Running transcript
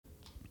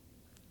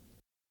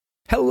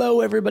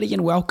Hello, everybody,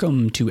 and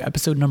welcome to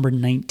episode number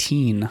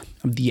 19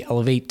 of the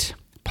Elevate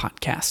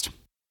podcast.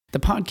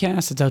 The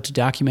podcast is out to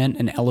document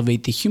and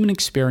elevate the human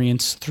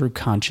experience through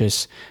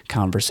conscious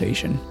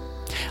conversation.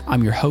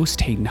 I'm your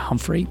host, Hayden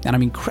Humphrey, and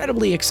I'm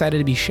incredibly excited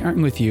to be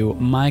sharing with you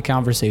my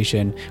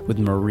conversation with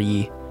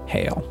Marie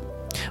Hale.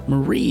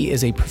 Marie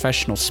is a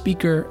professional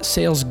speaker,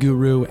 sales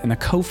guru, and the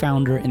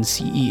co-founder and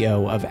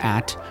CEO of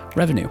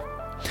 @Revenue.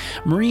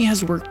 Marie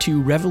has worked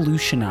to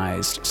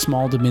revolutionize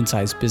small to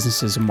mid-sized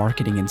businesses in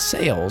marketing and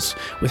sales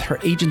with her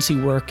agency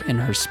work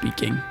and her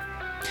speaking.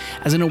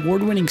 As an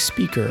award-winning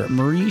speaker,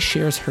 Marie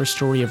shares her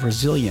story of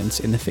resilience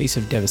in the face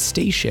of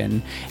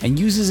devastation and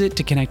uses it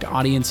to connect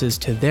audiences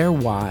to their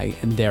why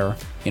and their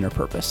inner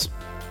purpose.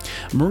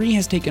 Marie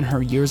has taken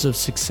her years of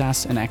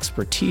success and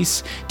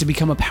expertise to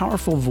become a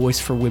powerful voice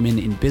for women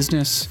in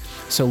business,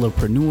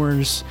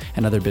 solopreneurs,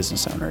 and other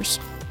business owners.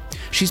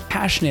 She's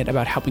passionate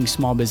about helping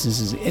small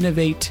businesses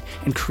innovate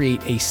and create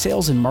a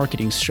sales and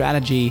marketing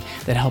strategy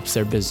that helps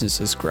their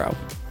businesses grow.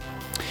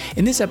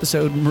 In this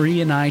episode, Marie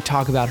and I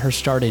talk about her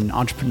start in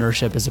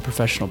entrepreneurship as a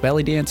professional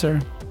belly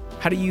dancer,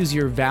 how to use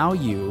your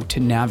value to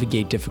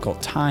navigate difficult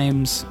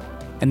times,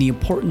 and the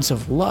importance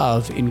of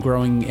love in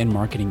growing and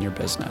marketing your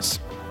business.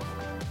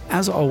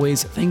 As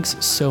always, thanks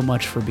so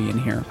much for being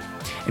here.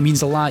 It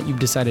means a lot you've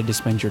decided to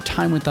spend your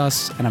time with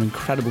us, and I'm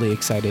incredibly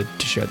excited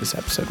to share this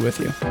episode with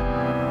you.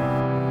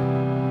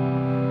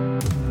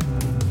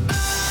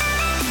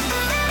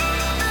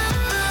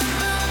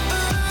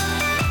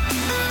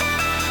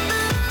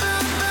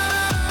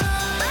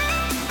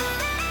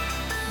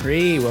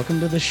 Marie,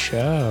 welcome to the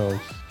show.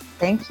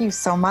 Thank you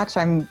so much.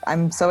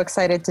 I'm so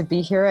excited to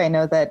be here. I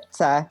know that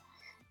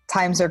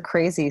times are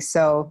crazy,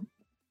 so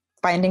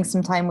finding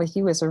some time with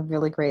you is a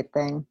really great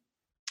thing.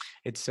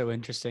 It's so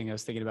interesting. I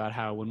was thinking about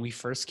how when we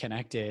first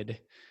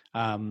connected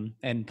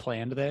and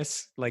planned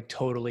this, like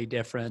totally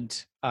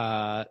different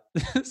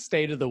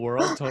state of the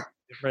world, totally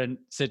different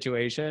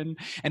situation.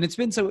 And it's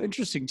been so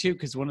interesting too,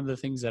 because one of the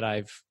things that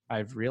I've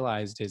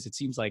realized is it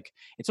seems like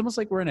it's almost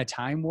like we're in a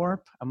time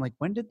warp. I'm like,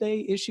 when did they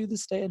issue the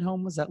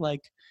stay-at-home? Was that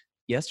like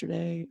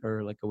yesterday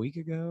or like a week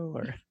ago?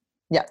 Or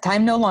yeah,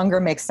 time no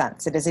longer makes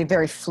sense. It is a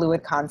very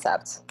fluid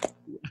concept.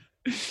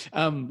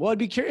 Well, I'd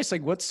be curious,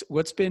 like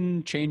what's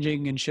been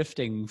changing and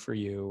shifting for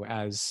you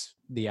as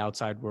the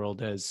outside world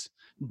has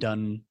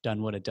done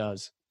what it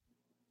does?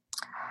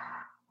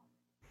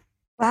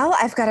 Well,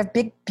 I've got a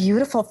big,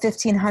 beautiful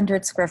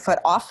 1,500 square foot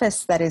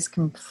office that is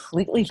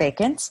completely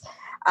vacant.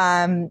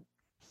 And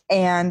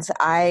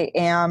I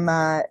am,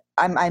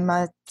 I'm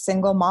a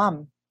single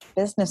mom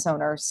business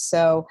owner.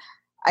 So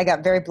I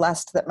got very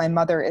blessed that my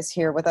mother is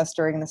here with us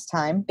during this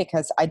time,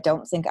 because I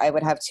don't think I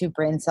would have two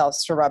brain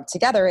cells to rub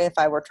together if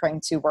I were trying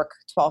to work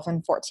 12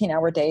 and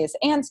 14-hour days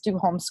and do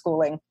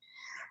homeschooling.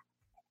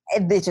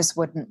 It just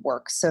wouldn't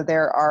work. So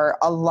there are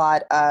a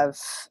lot of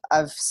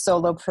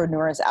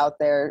solopreneurs out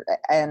there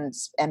and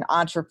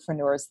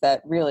entrepreneurs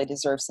that really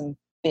deserve some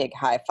big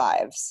high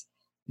fives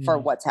for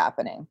what's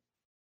happening.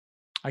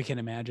 I can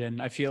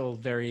imagine. I feel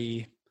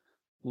very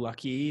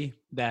lucky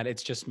that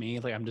it's just me.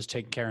 Like I'm just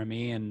taking care of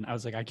me. And I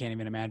was like, I can't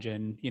even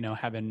imagine,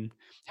 having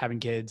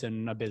kids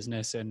and a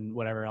business and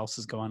whatever else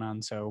is going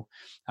on. So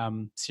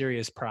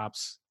serious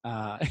props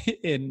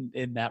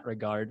in that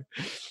regard.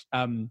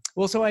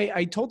 Well, so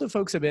I told the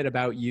folks a bit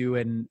about you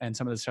and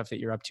some of the stuff that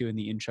you're up to in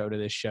the intro to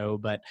this show,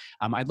 but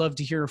I'd love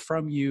to hear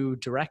from you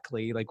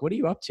directly. Like, what are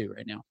you up to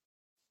right now?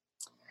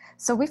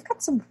 So we've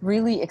got some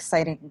really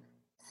exciting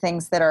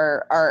things that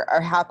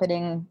are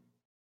happening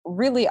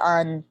really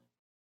on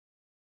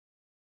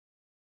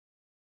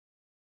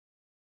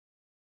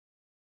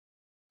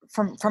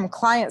from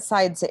client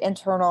side to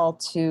internal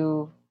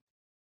to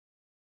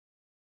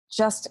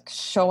just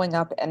showing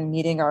up and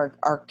meeting our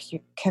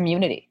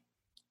community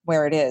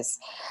where it is.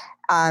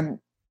 As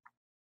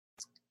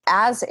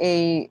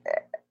an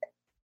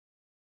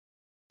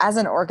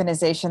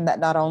organization that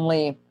not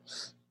only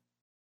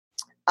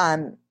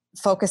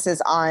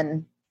focuses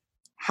on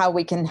how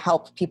we can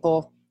help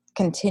people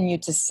continue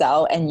to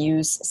sell and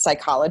use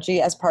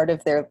psychology as part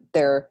of their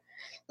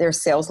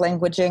sales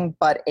languaging,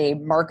 but a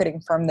marketing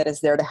firm that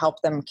is there to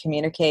help them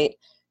communicate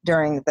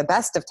during the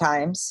best of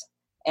times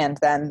and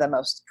then the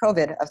most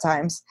COVID of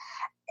times,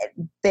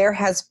 there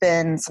has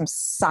been some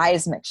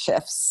seismic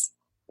shifts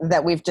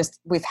that we've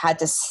had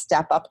to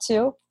step up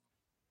to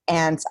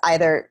and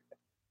either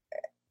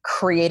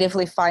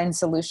creatively find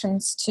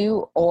solutions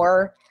to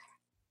or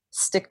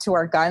stick to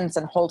our guns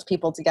and hold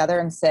people together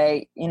and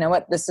say, you know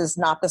what, this is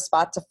not the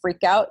spot to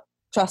freak out.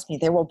 Trust me,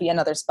 there will be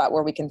another spot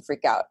where we can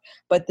freak out,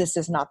 but this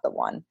is not the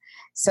one.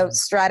 So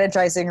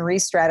strategizing,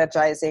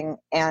 re-strategizing,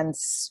 and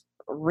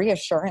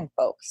reassuring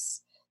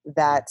folks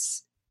that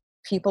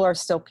people are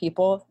still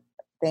people.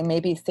 They may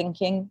be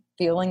thinking,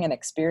 feeling, and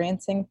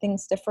experiencing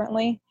things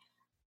differently,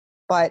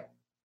 but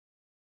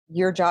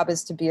your job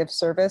is to be of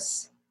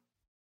service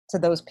to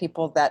those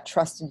people that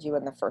trusted you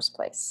in the first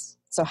place.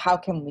 So how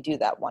can we do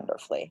that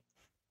wonderfully?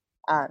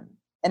 And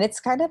it's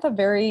kind of a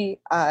very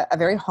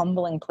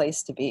humbling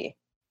place to be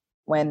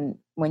when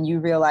you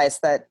realize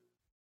that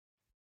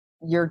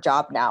your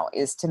job now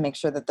is to make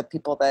sure that the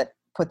people that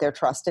put their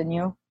trust in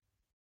you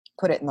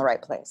put it in the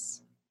right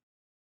place.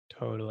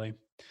 Totally.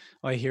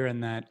 Well, I hear in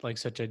that like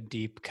such a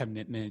deep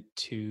commitment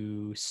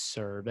to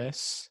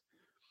service.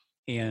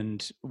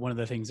 And one of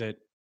the things that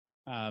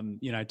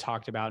I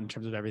talked about in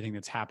terms of everything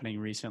that's happening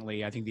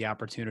recently, I think the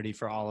opportunity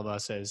for all of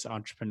us as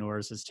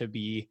entrepreneurs is to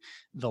be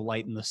the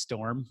light in the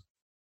storm,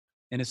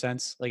 in a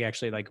sense, like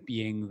actually like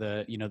being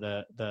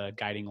the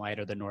guiding light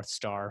or the North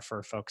Star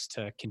for folks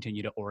to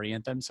continue to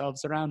orient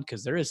themselves around,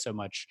 because there is so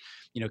much,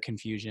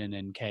 confusion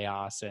and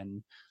chaos,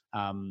 and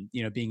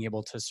being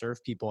able to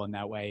serve people in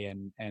that way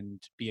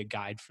and be a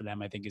guide for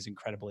them, I think is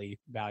incredibly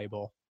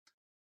valuable.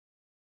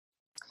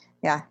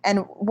 Yeah.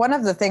 And one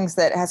of the things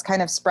that has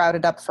kind of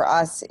sprouted up for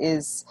us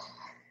is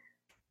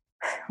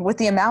with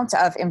the amount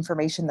of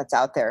information that's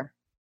out there.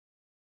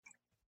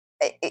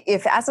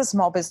 If as a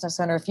small business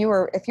owner, if you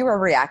were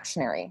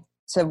reactionary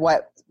to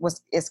what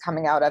is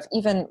coming out of,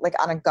 even like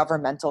on a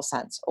governmental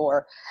sense,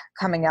 or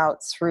coming out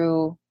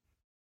through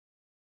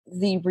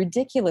the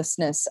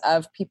ridiculousness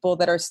of people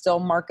that are still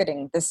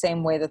marketing the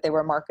same way that they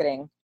were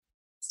marketing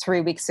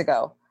 3 weeks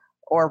ago,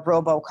 or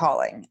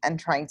robocalling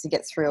and trying to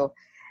get through,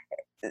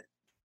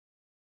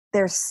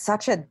 there's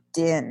such a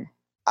din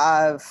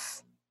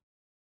of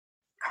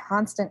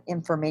constant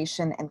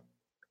information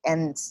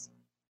and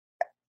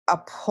a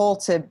pull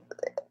to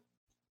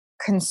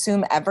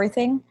consume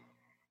everything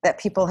that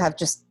people have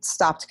just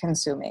stopped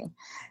consuming.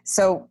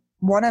 So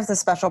one of the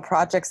special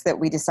projects that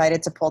we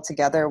decided to pull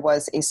together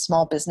was a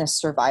small business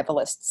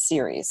survivalist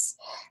series.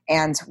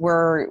 And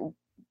we're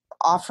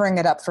offering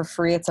it up for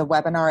free. It's a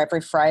webinar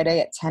every Friday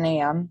at 10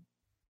 a.m.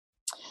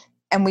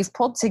 And we've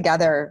pulled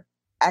together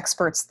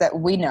experts that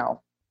we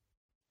know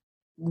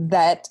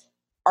that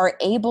are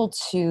able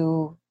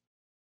to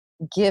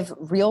give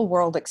real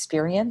world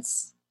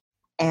experience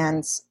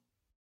and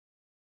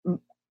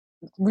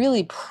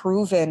really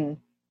proven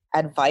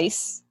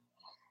advice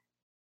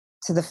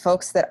to the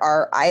folks that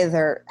are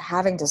either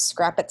having to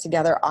scrap it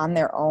together on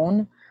their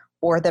own,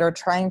 or that are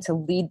trying to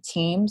lead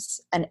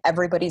teams, and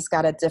everybody's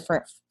got a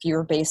different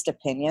fear-based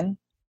opinion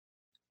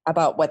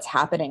about what's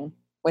happening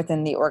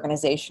within the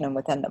organization and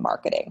within the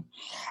marketing.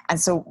 And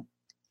so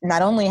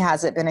not only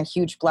has it been a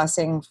huge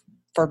blessing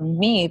for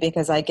me,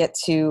 because I get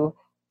to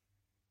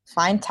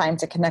find time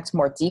to connect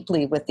more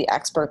deeply with the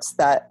experts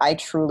that I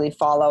truly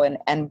follow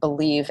and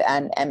believe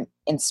and am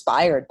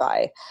inspired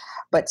by,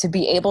 but to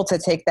be able to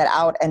take that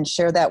out and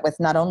share that with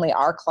not only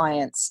our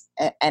clients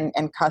and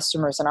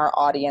customers and our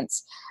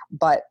audience,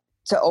 but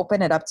to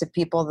open it up to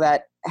people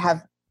that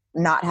have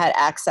not had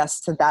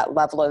access to that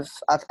level of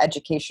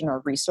education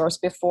or resource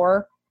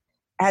before,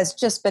 has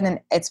just been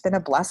it's been a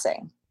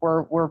blessing.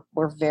 We're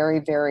very,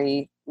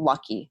 very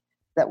lucky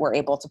that we're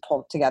able to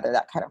pull together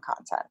that kind of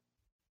content.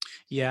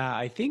 Yeah,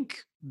 I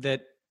think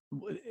that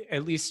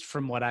at least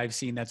from what I've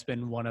seen, that's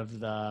been one of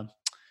the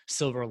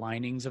silver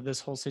linings of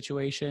this whole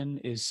situation,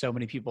 is so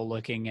many people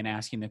looking and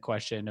asking the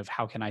question of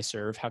how can I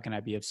serve? How can I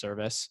be of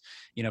service,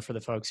 for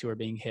the folks who are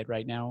being hit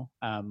right now,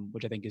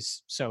 which I think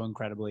is so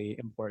incredibly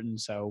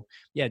important. So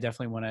yeah,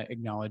 definitely want to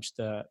acknowledge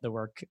the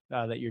work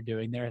that you're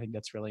doing there. I think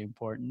that's really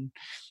important.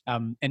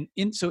 And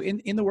in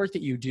the work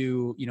that you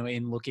do,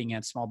 in looking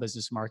at small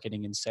business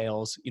marketing and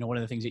sales, one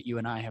of the things that you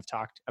and I have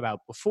talked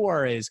about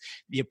before is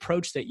the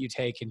approach that you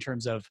take in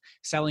terms of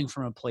selling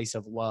from a place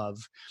of love.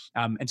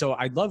 And so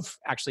I'd love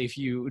actually if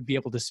you would be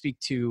able to speak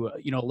to,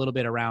 a little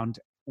bit around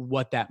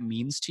what that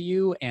means to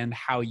you and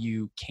how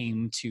you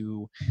came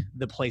to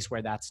the place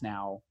where that's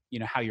now,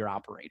 how you're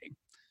operating.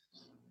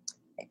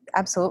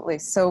 Absolutely.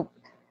 So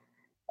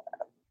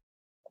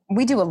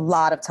we do a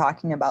lot of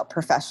talking about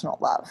professional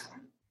love.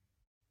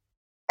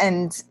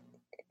 And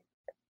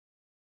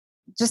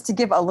just to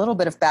give a little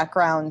bit of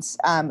background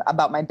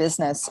about my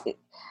business,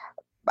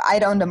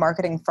 I'd owned a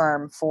marketing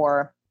firm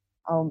for,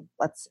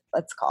 let's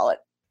call it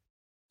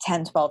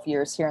 10, 12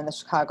 years here in the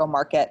Chicago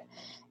market.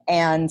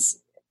 And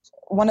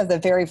one of the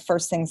very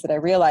first things that I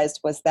realized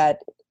was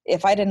that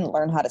if I didn't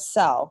learn how to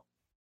sell,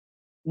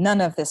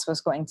 none of this was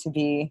going to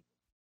be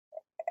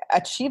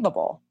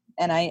achievable.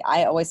 And I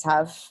always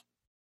have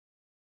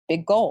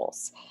big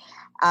goals.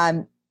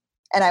 And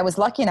I was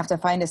lucky enough to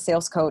find a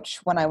sales coach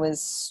when I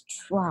was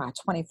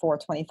 24,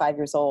 25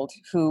 years old,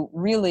 who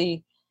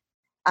really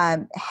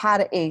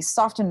had a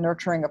soft and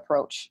nurturing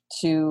approach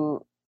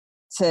to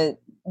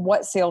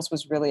what sales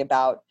was really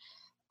about,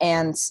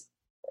 and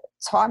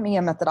taught me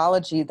a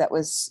methodology that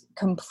was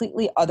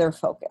completely other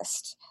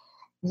focused.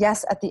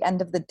 Yes, at the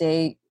end of the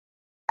day,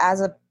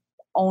 as a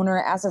owner,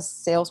 as a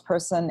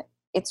salesperson,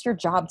 it's your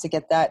job to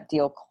get that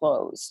deal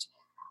closed,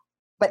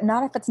 but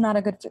not if it's not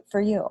a good fit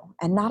for you,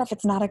 and not if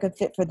it's not a good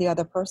fit for the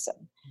other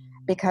person,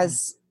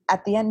 because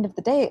at the end of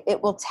the day,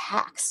 it will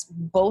tax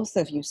both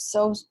of you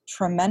so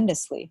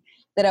tremendously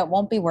that it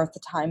won't be worth the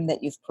time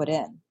that you've put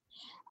in.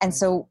 And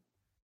so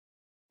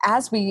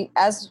as we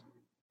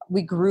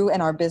grew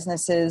in our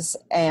businesses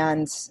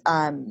and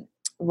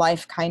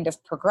life kind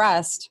of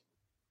progressed,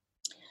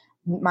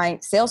 my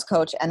sales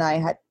coach and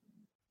I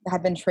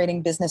had been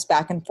trading business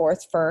back and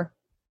forth for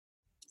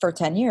for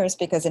 10 years,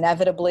 because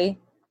inevitably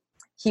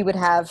he would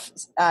have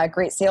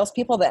great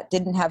salespeople that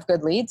didn't have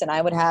good leads, and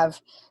I would have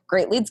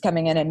great leads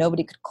coming in and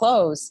nobody could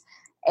close.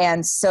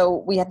 And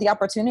so we had the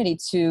opportunity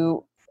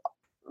to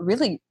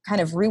really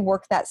kind of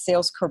rework that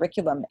sales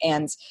curriculum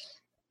and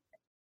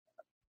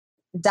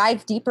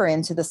dive deeper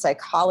into the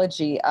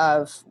psychology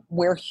of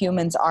where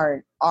humans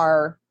are.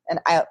 And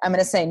I'm going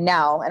to say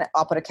now, and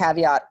I'll put a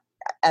caveat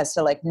as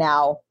to like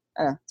now,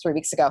 3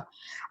 weeks ago,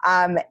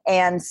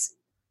 and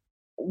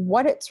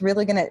what it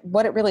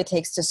really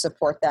takes to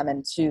support them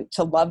and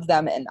to love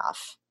them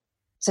enough,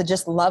 to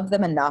just love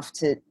them enough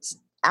to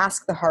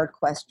ask the hard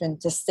question,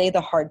 to say the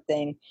hard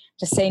thing,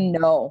 to say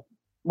no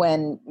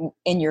when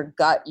in your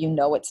gut you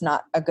know it's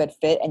not a good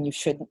fit and you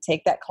shouldn't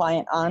take that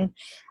client on,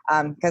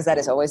 because that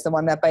is always the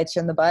one that bites you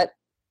in the butt.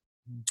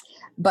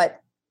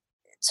 But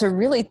to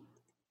really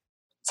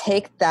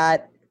take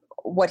that,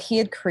 what he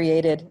had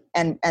created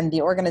and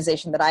the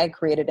organization that I had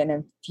created, and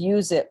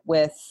infuse it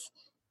with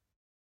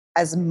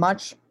as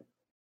much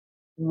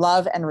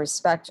love and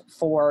respect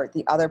for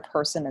the other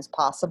person as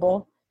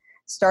possible,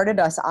 started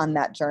us on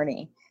that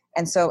journey.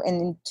 And so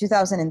in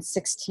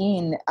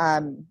 2016,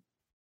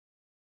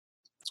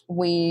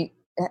 we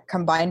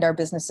combined our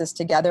businesses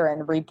together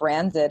and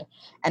rebranded.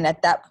 And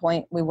at that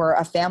point, we were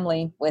a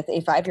family with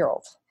a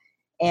 5-year-old.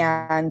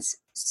 And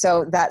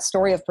so that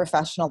story of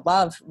professional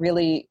love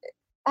really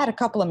had a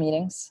couple of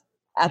meetings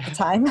at the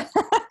time.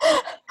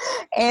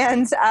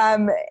 And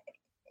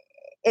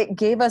it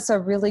gave us a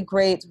really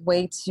great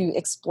way to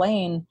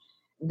explain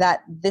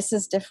that this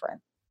is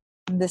different.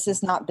 This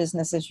is not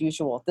business as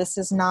usual. This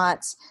is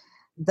not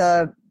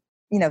the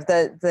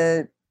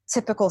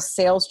typical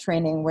sales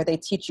training where they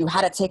teach you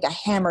how to take a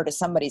hammer to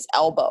somebody's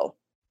elbow.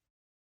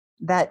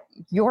 That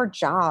your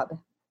job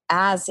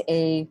as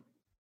a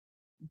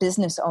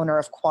business owner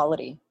of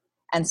quality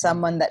and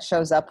someone that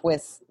shows up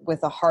with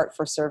a heart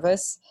for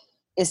service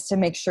is to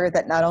make sure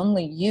that not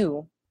only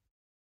you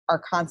are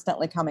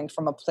constantly coming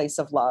from a place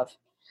of love,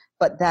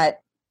 but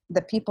that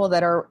the people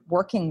that are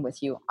working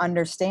with you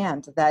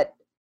understand that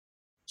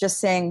just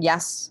saying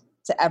yes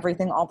to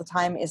everything all the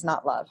time is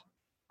not love.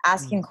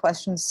 Asking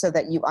questions so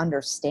that you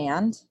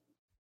understand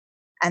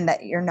and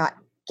that you're not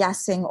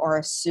guessing or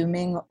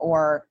assuming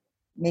or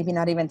maybe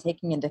not even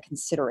taking into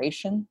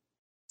consideration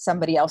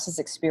somebody else's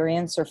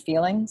experience or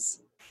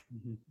feelings.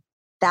 Mm-hmm.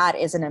 That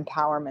is an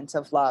empowerment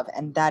of love.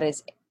 And that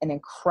is an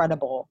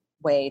incredible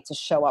way to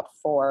show up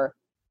for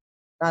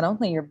not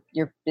only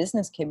your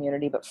business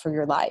community, but for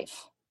your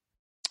life.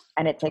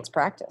 And it takes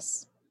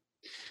practice.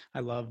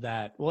 I love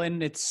that. Well,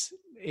 and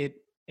it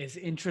is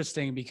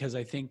interesting because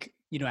I think,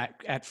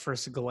 at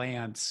first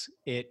glance,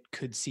 it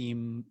could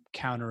seem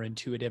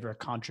counterintuitive or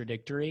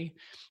contradictory.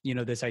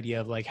 This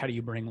idea of like, how do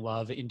you bring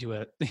love into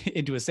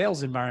a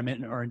sales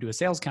environment or into a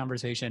sales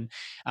conversation?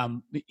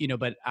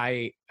 But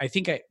I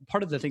think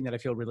part of the thing that I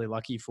feel really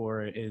lucky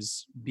for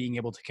is being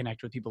able to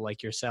connect with people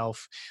like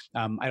yourself.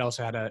 I'd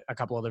also had a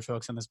couple other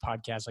folks on this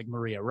podcast, like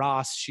Maria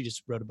Ross. She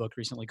just wrote a book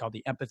recently called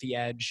The Empathy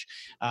Edge,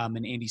 and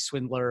Andy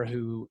Swindler,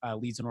 who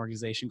leads an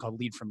organization called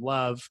Lead from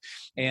Love.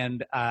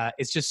 And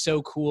it's just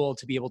so cool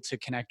to be able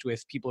to connect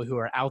with people who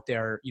are out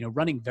there,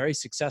 running very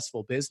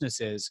successful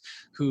businesses,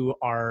 who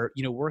are,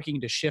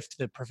 working to shift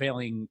the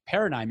prevailing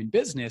paradigm in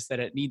business that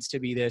it needs to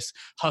be this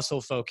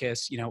hustle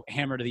focus,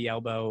 hammer to the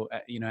elbow,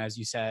 as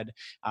you said,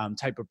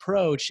 type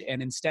approach.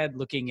 And instead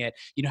looking at,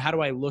 how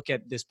do I look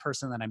at this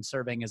person that I'm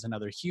serving as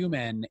another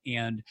human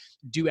and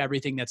do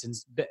everything that's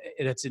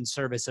in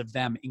service of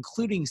them,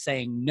 including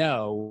saying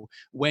no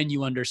when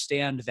you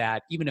understand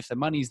that even if the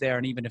money's there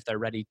and even if they're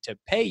ready to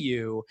pay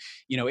you,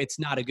 it's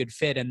not a good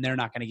fit and they're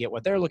not going to get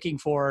what they're looking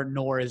for,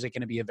 nor is it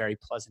going to be a very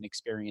pleasant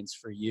experience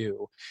for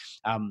you.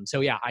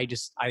 So yeah, I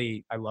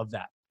love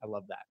that. I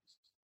love that.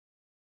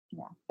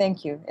 Yeah,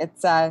 thank you.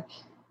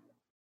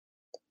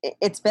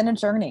 It's been a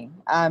journey.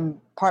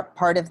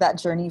 Part of that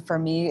journey for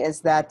me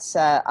is that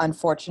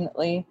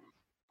unfortunately,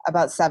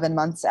 about 7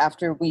 months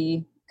after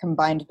we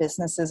combined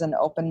businesses and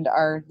opened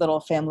our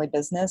little family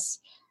business,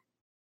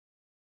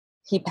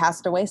 he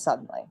passed away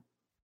suddenly.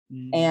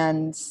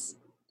 And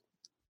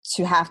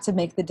to have to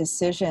make the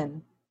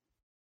decision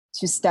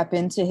to step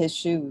into his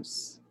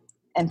shoes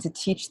and to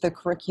teach the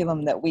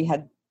curriculum that we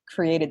had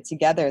created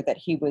together that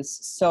he was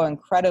so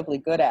incredibly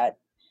good at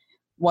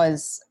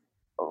was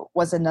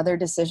another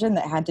decision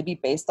that had to be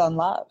based on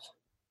love.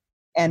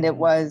 And it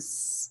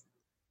was,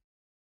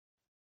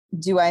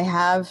 do I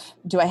have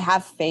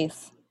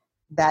faith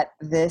that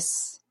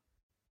this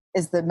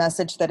is the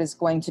message that is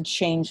going to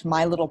change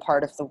my little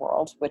part of the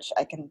world, which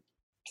I can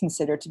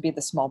consider to be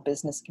the small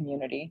business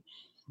community?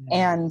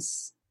 And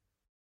is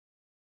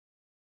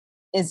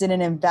it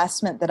an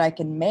investment that I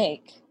can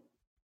make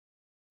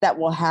that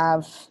will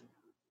have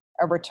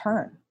a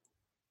return?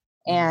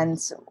 And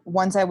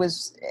once I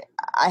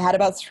had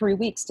about 3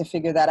 weeks to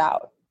figure that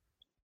out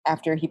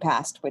after he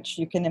passed, which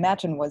you can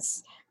imagine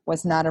was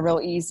not a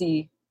real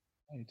easy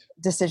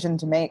decision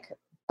to make.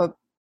 But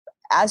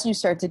as you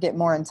start to get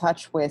more in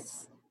touch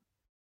with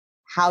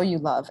how you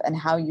love and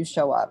how you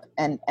show up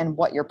and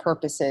what your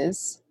purpose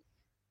is,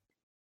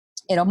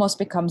 it almost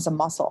becomes a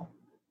muscle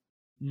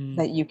Mm.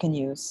 that you can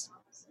use.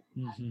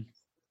 Mm-hmm.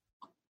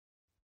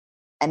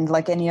 And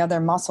like any other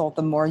muscle,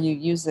 the more you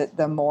use it,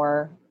 the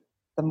more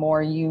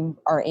you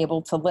are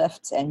able to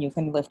lift, and you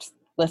can lift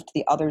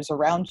the others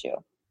around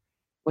you,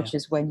 which Yeah.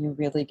 is when you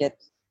really get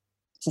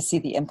to see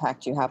the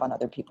impact you have on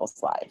other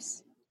people's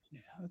lives. Yeah,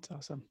 that's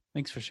awesome.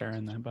 Thanks for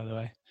sharing that, by the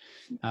way.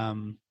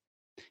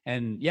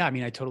 And yeah, I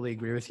mean, I totally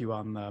agree with you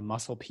on the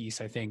muscle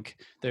piece. I think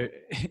there,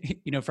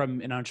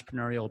 from an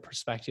entrepreneurial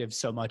perspective,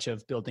 so much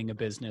of building a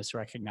business,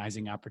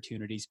 recognizing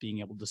opportunities, being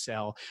able to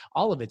sell,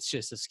 all of it's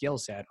just a skill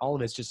set. All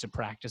of it's just a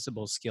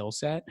practicable skill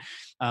set.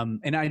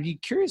 And I'd be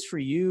curious for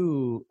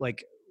you,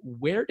 like,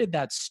 where did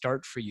that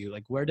start for you?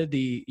 Like, where did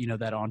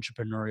that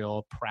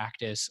entrepreneurial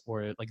practice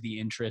or like the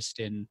interest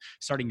in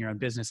starting your own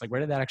business, like,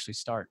 where did that actually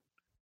start?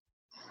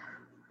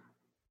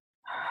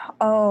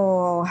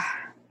 Oh,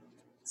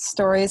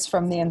 stories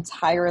from the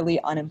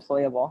entirely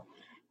unemployable.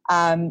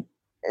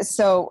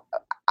 So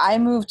I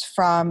moved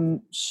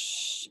from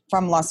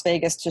Las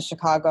Vegas to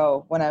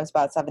Chicago when I was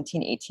about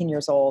 17, 18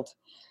 years old.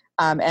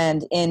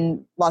 And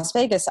in Las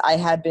Vegas, I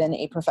had been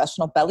a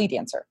professional belly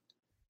dancer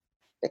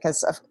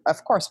because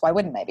of course, why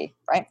wouldn't I be,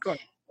 right? Of course.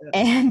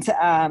 Yeah.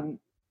 And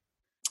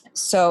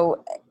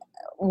so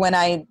when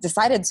I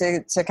decided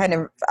to kind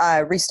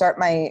of restart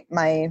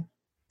my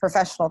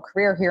professional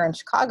career here in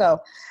Chicago,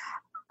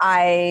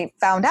 I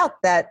found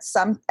out that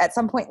at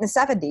some point in the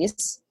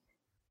 70s,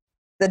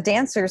 the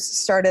dancers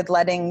started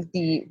letting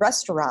the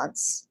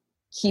restaurants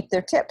keep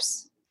their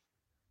tips.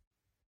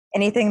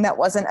 Anything that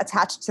wasn't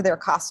attached to their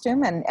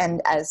costume,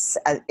 and as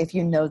if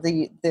you know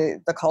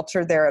the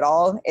culture there at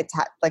all, it's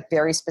like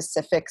very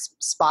specific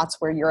spots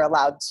where you're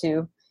allowed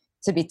to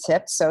be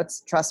tipped. So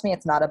trust me,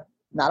 it's not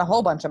a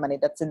whole bunch of money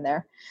that's in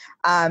there.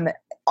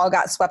 All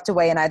got swept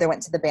away and either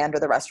went to the band or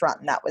the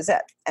restaurant, and that was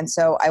it. And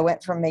so I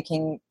went from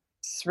making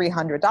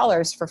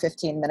 $300 for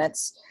 15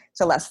 minutes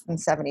to less than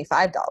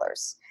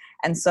 $75.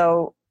 And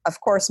so,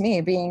 of course,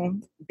 me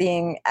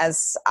being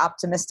as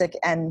optimistic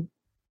and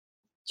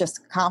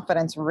just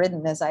confidence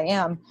ridden as I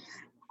am,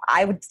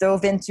 I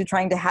dove into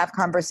trying to have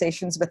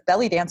conversations with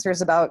belly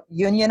dancers about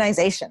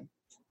unionization.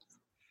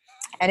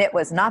 And it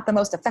was not the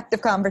most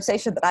effective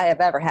conversation that I have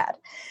ever had.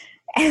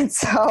 And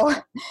so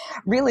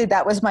really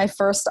that was my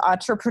first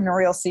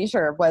entrepreneurial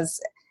seizure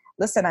was,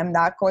 listen, I'm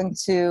not going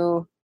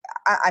to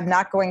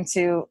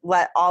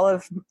let all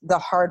of the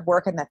hard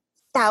work and the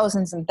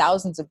thousands and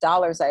thousands of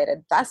dollars I had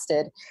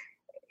invested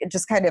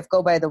just kind of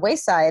go by the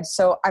wayside.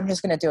 So I'm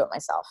just going to do it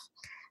myself,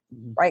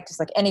 right? Just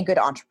like any good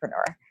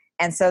entrepreneur.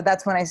 And so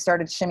that's when I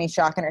started Shimmy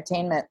Shock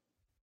Entertainment.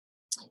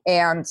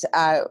 And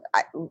I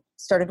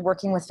started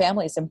working with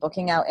families and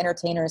booking out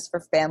entertainers for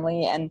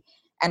family and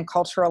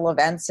cultural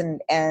events,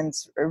 and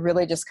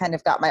really just kind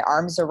of got my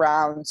arms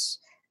around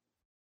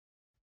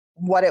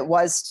what it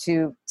was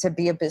to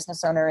be a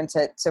business owner and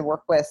to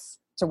work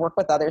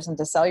with others and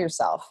to sell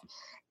yourself.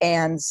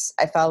 And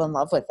I fell in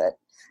love with it.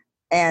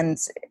 And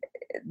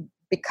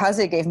because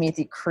it gave me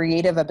the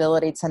creative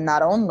ability to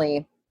not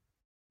only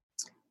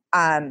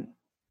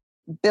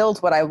build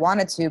what I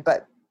wanted to,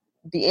 but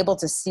be able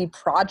to see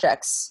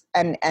projects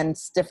and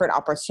different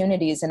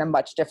opportunities in a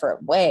much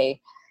different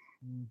way,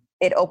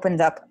 it opened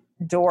up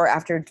door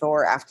after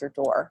door after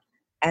door.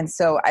 And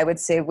so I would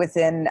say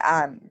within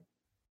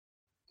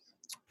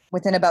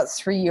about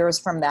 3 years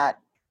from that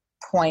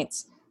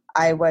point,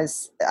 I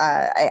was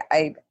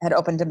I had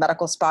opened a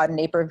medical spa in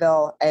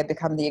Naperville. I had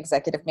become the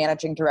executive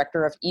managing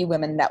director of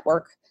eWomen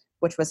Network,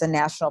 which was a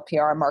national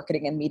PR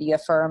marketing and media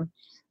firm.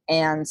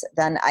 And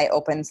then I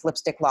opened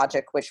Lipstick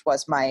Logic, which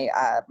was my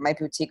my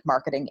boutique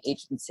marketing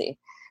agency,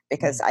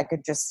 because I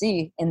could just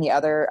see in the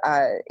other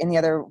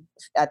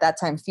at that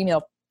time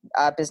female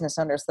business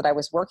owners that I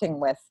was working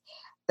with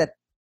that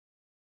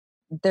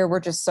there were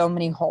just so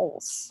many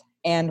holes,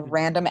 and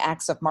random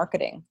acts of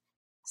marketing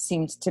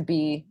seemed to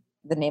be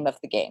the name of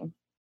the game.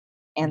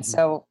 And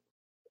so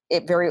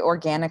it very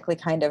organically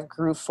kind of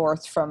grew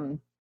forth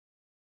from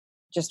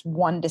just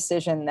one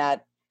decision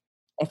that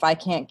if I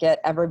can't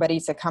get everybody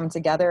to come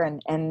together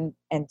and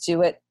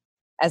do it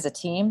as a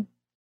team,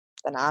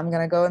 then I'm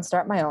going to go and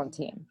start my own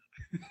team.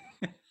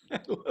 I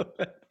love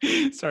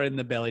it. Starting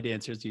the belly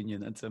dancers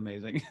union. That's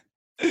amazing.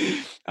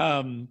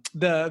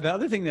 The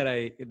other thing that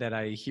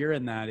I hear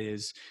in that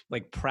is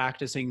like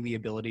practicing the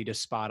ability to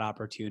spot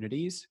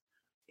opportunities,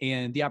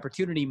 and the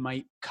opportunity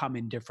might come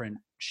in different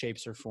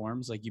shapes or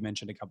forms. Like you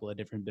mentioned a couple of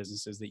different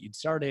businesses that you'd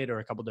started or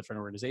a couple of different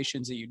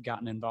organizations that you'd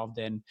gotten involved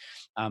in.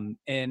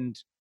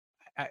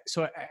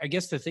 So I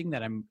guess the thing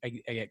that I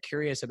get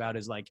curious about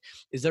is like,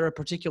 is there a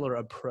particular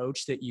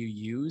approach that you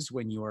use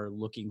when you're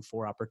looking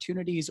for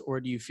opportunities, or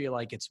do you feel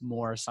like it's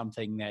more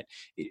something that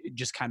it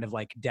just kind of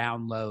like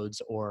downloads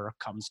or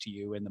comes to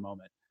you in the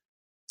moment?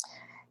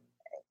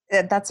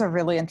 That's a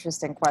really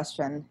interesting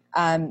question.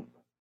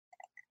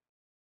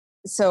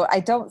 So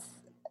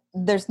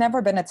there's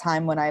never been a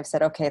time when I've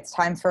said, okay, it's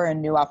time for a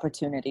new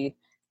opportunity.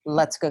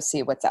 Let's go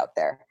see what's out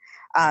there.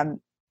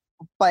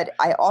 But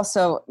I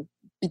also,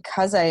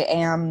 because I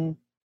am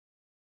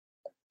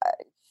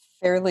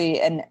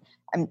fairly, and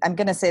I'm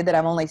going to say that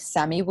I'm only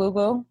semi woo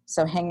woo,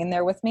 so hang in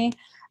there with me.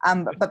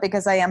 But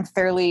because I am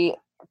fairly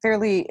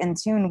in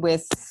tune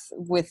with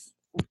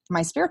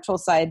my spiritual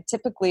side,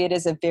 typically it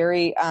is a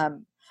very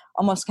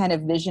almost kind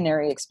of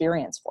visionary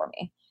experience for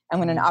me. And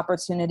when an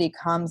opportunity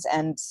comes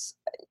and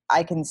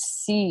I can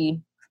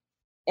see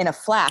in a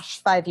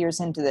flash 5 years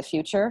into the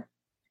future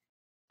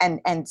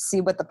and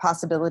see what the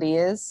possibility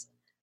is,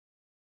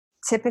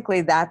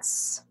 typically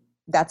that's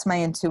my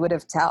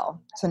intuitive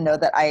tell to know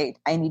that I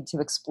need to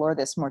explore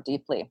this more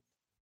deeply.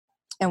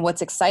 And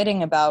what's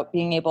exciting about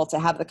being able to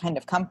have the kind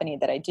of company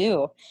that I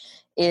do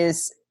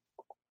is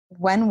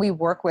when we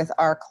work with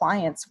our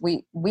clients,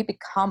 we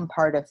become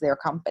part of their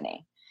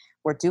company.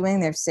 We're doing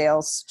their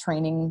sales,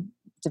 training,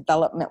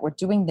 development. We're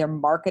doing their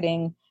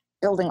marketing,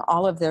 building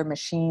all of their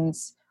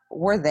machines.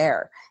 We're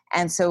there.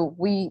 And so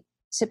we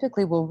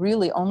typically will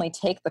really only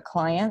take the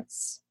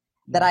clients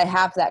that I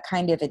have that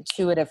kind of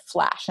intuitive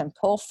flash and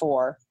pull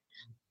for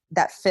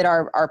that fit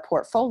our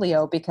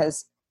portfolio,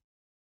 because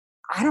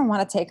I don't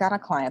want to take on a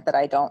client that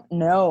I don't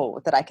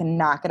know that I can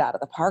knock it out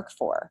of the park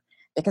for,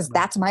 because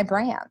that's my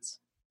brand,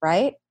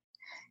 right?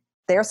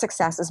 Their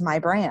success is my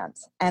brand.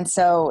 And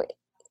so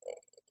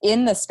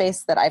in the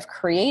space that I've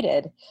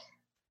created,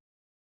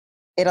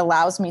 it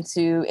allows me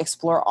to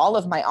explore all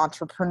of my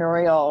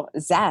entrepreneurial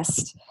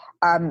zest,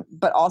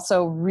 but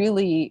also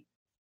really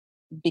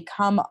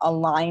become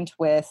aligned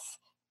with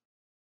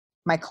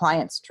my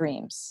clients'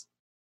 dreams,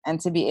 and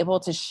to be able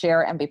to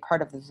share and be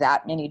part of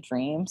that many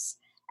dreams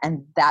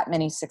and that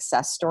many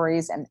success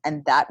stories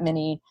and that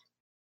many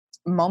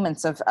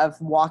moments of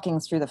walking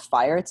through the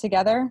fire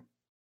together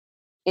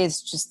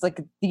is just like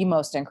the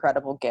most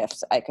incredible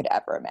gift I could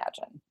ever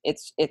imagine.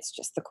 It's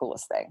just the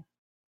coolest thing.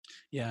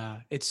 Yeah,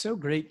 it's so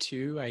great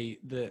too.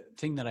 The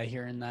thing that I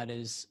hear in that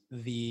is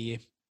the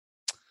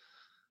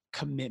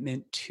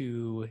commitment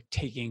to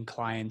taking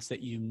clients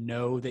that you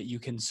know that you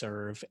can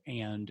serve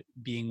and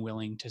being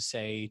willing to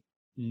say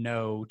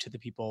no to the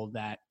people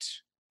that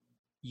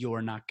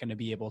you're not going to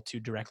be able to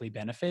directly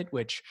benefit,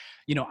 which,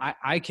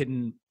 I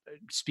can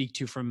speak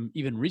to from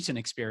even recent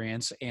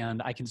experience,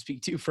 and I can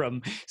speak to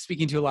from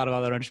speaking to a lot of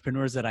other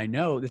entrepreneurs that I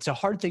know. It's a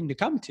hard thing to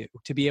come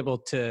to be able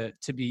to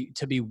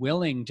be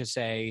willing to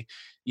say,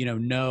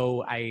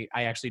 no, I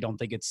actually don't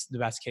think it's the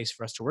best case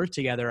for us to work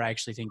together. I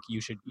actually think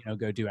you should,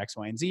 go do X,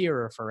 Y, and Z,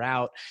 or refer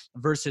out,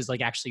 versus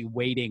like actually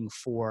waiting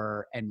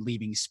for and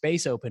leaving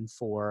space open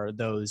for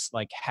those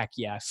like heck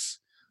yes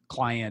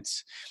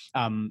clients.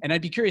 And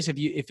I'd be curious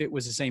if it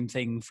was the same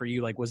thing for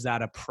you. Like, was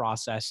that a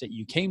process that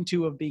you came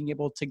to of being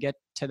able to get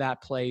to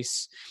that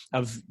place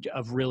of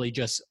really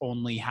just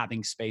only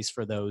having space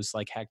for those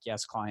like heck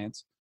yes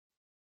clients?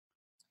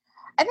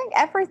 I think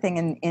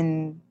everything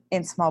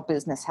in small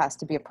business has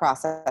to be a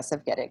process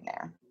of getting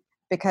there,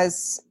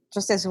 because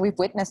just as we've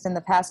witnessed in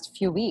the past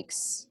few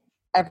weeks,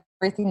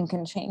 everything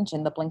can change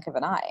in the blink of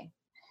an eye.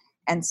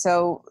 And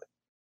so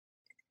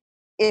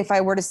if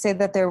I were to say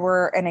that there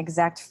were an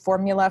exact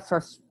formula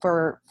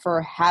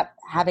for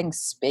having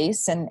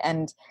space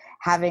and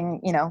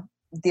having,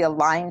 the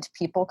aligned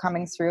people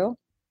coming through,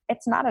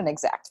 it's not an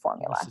exact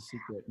formula. What's the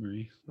secret,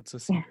 Marie? What's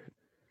the secret?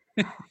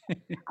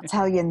 I'll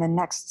tell you in the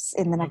next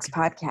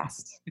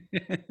podcast.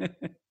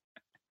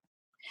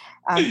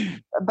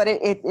 But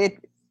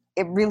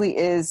it really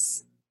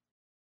is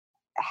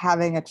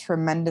having a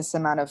tremendous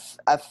amount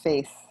of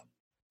faith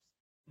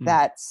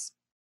that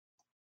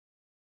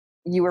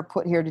you were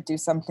put here to do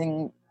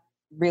something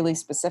really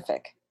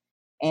specific.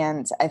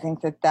 And I think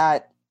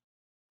that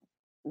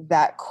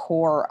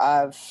core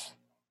of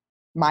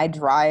my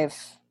drive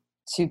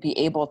to be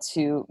able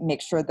to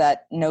make sure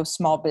that no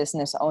small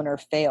business owner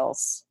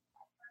fails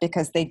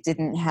because they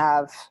didn't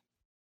have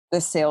the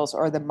sales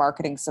or the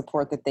marketing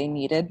support that they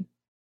needed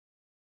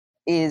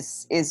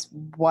is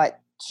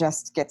what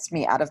just gets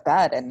me out of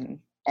bed and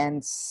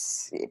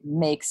it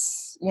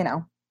makes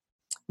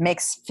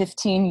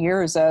 15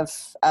 years of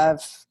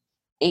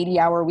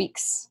 80-hour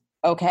weeks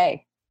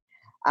okay.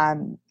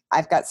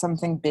 I've got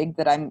something big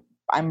that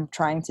I'm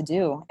trying to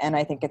do, and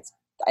I think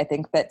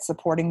that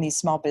supporting these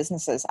small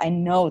businesses, I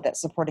know that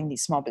supporting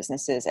these small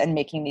businesses and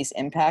making these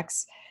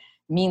impacts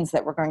means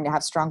that we're going to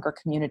have stronger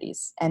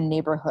communities and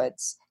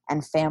neighborhoods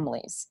and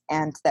families,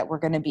 and that we're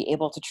going to be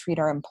able to treat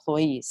our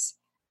employees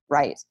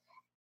right,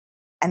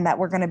 and that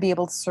we're going to be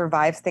able to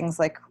survive things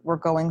like we're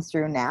going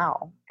through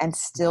now and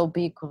still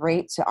be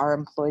great to our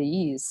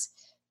employees,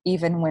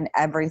 even when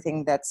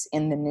everything that's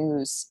in the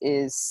news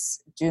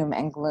is doom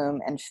and gloom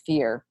and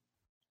fear.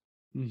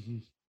 Mm-hmm.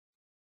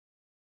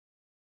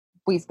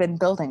 We've been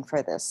building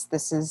for this.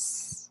 This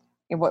is,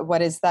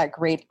 what is that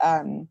great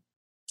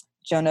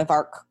Joan of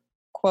Arc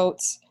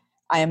quote?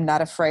 I am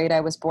not afraid,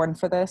 I was born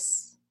for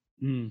this.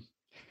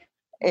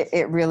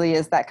 It really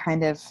is that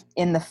kind of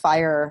in the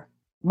fire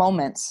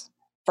moment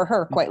for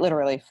her, quite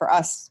literally, for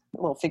us,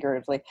 a little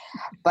figuratively,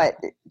 but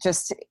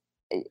just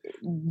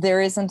there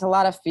isn't a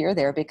lot of fear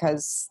there,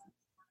 because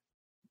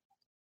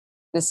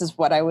this is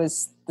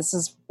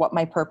what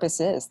my purpose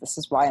is. This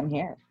is why I'm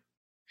here.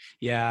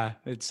 Yeah,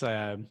 it's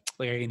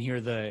Like I can hear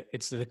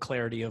it's the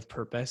clarity of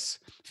purpose,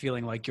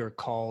 feeling like you're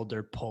called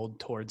or pulled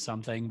towards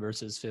something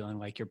versus feeling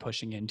like you're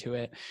pushing into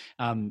it.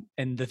 And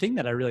the thing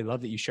that I really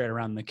love that you shared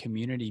around the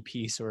community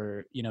piece,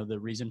 or, the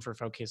reason for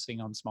focusing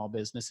on small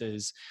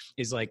businesses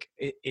is like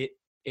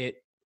it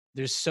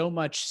there's so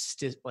much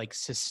like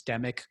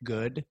systemic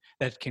good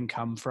that can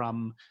come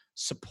from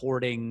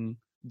supporting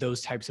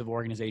those types of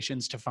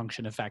organizations to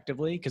function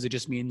effectively, because it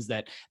just means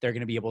that they're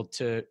going to be able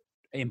to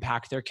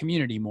impact their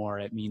community more.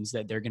 It means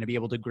that they're going to be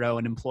able to grow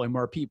and employ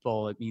more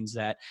people. It means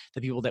that the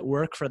people that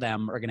work for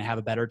them are going to have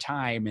a better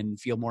time and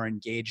feel more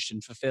engaged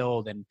and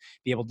fulfilled and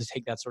be able to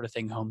take that sort of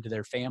thing home to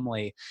their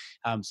family.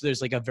 So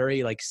there's like a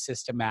very like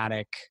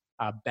systematic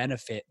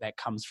benefit that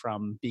comes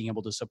from being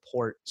able to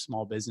support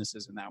small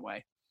businesses in that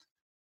way.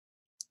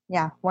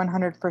 Yeah,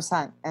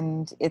 100%.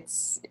 And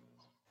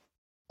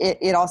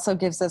it also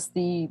gives us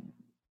the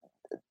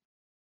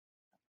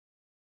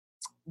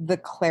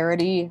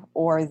clarity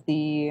or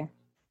the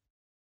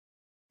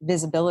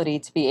visibility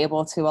to be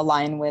able to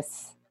align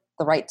with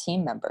the right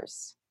team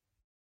members.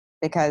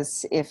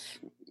 Because if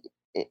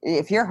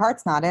your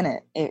heart's not in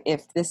it,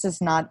 if this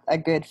is not a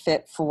good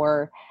fit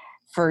for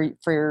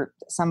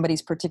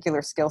somebody's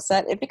particular skill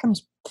set, it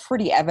becomes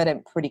pretty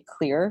evident, pretty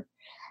clear.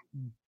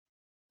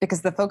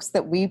 Because the folks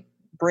that we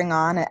bring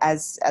on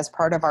as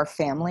part of our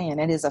family,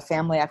 and it is a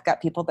family, I've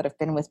got people that have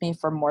been with me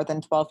for more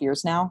than 12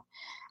 years now,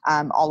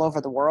 all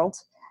over the world.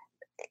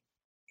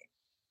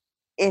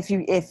 If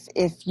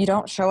you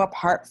don't show up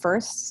heart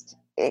first,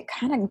 it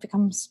kind of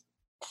becomes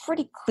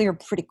pretty clear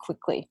pretty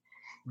quickly.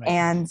 Right.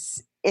 And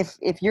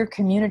if your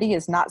community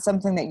is not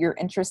something that you're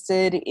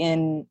interested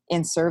in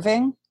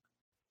serving,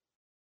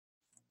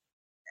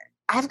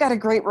 I've got a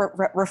great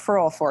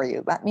referral for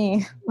you. Let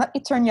me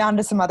turn you on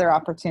to some other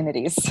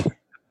opportunities.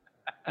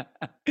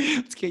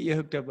 Let's get you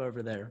hooked up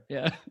over there.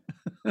 Yeah.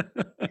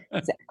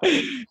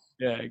 Exactly.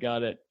 Yeah, I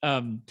got it.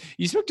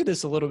 You spoke to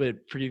this a little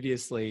bit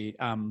previously,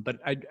 but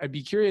I'd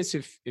be curious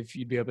if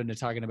you'd be open to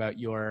talking about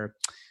your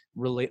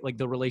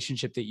the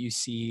relationship that you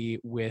see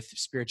with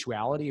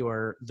spirituality,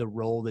 or the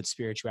role that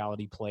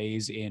spirituality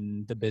plays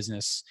in the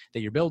business that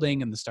you're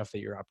building and the stuff that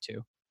you're up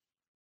to.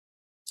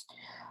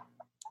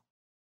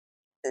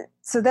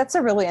 So that's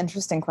a really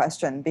interesting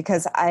question,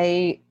 because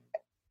I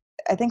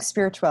think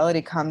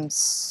spirituality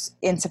comes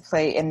into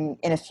play in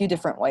a few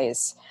different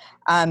ways.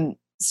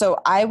 So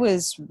I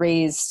was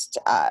raised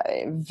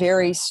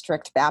very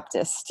strict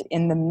Baptist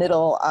in the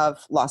middle of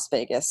Las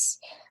Vegas,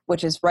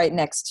 which is right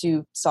next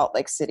to Salt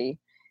Lake City.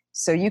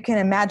 So you can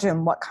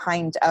imagine what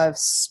kind of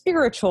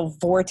spiritual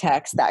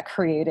vortex that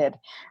created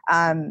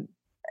as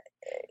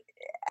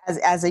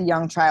a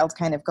young child,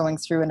 kind of going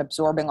through and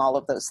absorbing all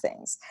of those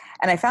things.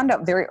 And I found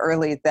out very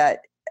early that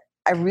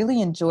I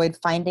really enjoyed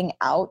finding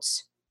out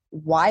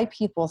why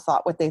people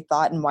thought what they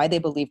thought and why they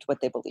believed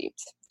what they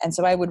believed. And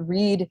so I would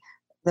read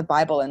the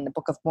Bible and the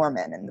Book of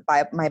Mormon and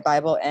my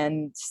Bible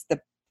and the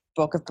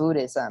Book of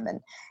Buddhism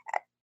and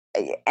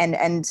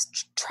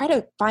try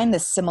to find the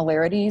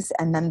similarities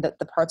and then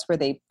the parts where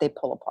they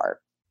pull apart.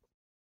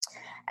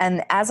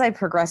 And as I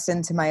progressed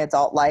into my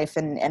adult life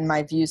and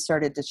my views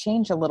started to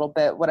change a little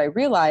bit, what I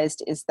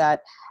realized is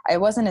that I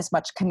wasn't as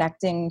much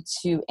connecting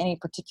to any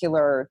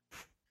particular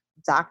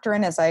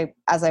doctrine as I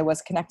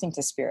was connecting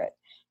to spirit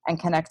and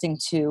connecting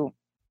to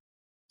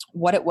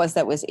what it was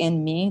that was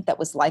in me that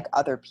was like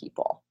other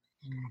people.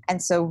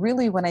 And so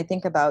really, when I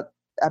think about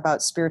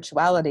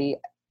spirituality,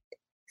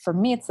 for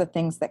me, it's the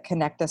things that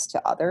connect us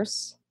to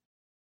others.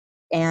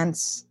 And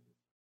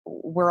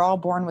we're all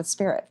born with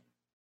spirit.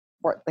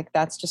 Like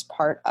that's just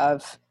part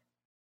of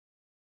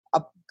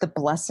the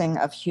blessing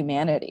of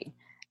humanity.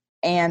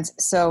 And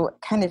so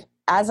kind of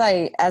as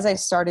I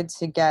started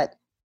to get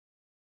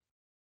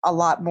a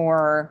lot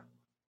more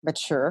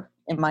mature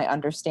in my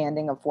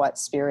understanding of what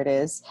spirit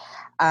is,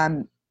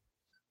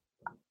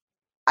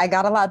 I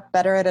got a lot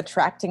better at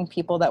attracting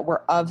people that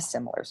were of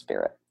similar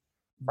spirit,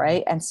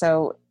 right? And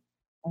so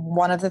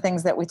one of the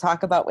things that we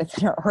talk about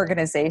within our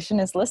organization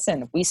is,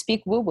 listen, we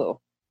speak woo-woo.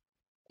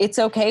 It's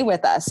okay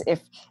with us.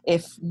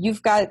 If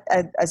you've got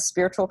a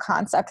spiritual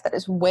concept that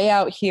is way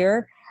out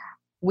here,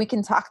 we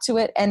can talk to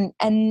it and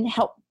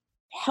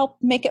help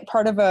make it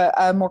part of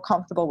a more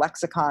comfortable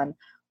lexicon,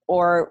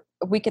 or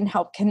we can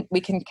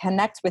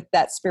connect with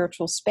that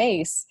spiritual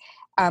space,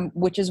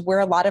 which is where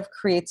a lot of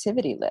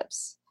creativity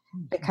lives.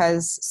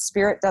 Because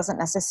spirit doesn't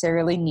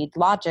necessarily need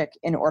logic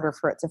in order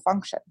for it to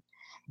function.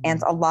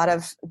 And a lot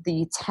of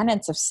the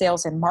tenets of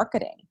sales and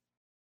marketing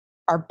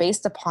are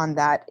based upon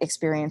that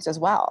experience as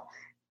well.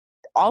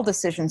 All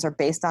decisions are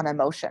based on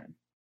emotion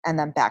and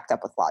then backed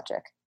up with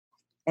logic.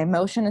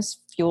 Emotion is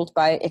fueled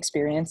by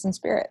experience and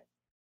spirit.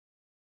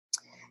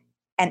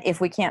 And if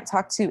we can't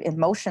talk to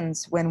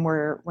emotions when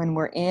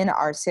we're in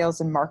our sales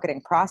and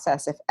marketing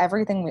process, if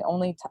everything we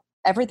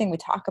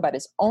talk about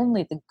is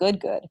only the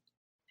good,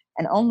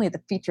 and only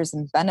the features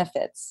and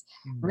benefits,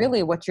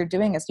 really what you're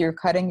doing is you're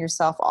cutting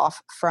yourself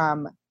off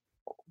from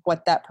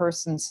what that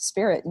person's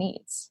spirit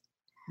needs.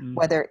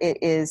 Whether it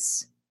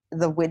is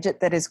the widget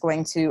that is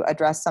going to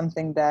address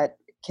something that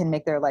can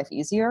make their life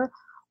easier,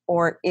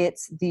 or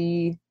it's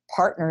the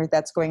partner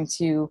that's going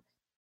to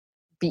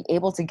be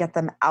able to get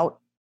them out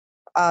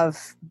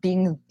of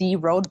being the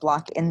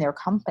roadblock in their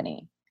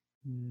company.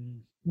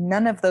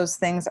 None of those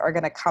things are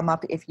going to come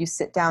up if you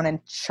sit down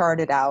and chart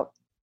it out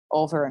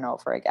over and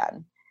over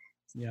again.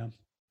 Yeah.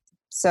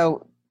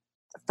 So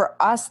for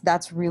us,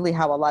 that's really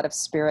how a lot of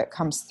spirit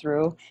comes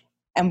through.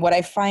 And what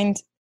I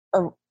find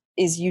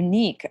is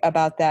unique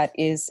about that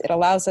is it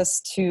allows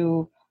us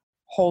to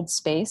hold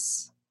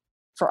space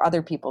for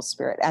other people's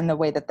spirit and the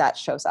way that that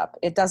shows up.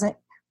 It doesn't,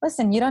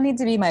 listen, you don't need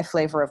to be my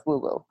flavor of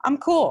woo-woo. I'm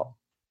cool.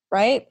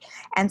 Right.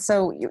 And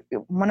so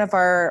one of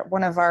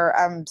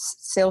our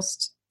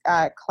sales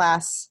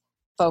class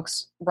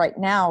folks right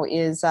now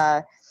is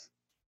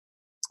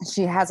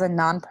she has a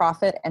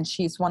nonprofit, and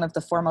she's one of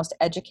the foremost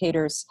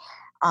educators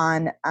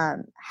on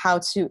how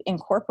to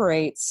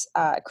incorporate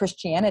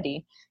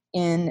Christianity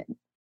in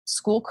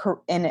school,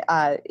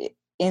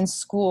 in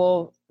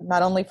school,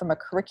 not only from a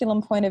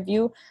curriculum point of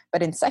view,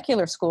 but in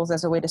secular schools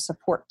as a way to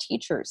support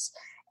teachers,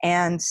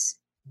 and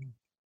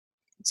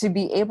to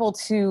be able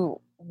to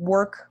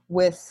work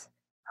with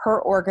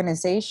her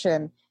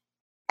organization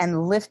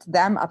and lift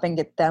them up and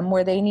get them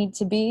where they need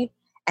to be,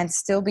 and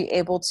still be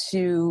able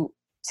to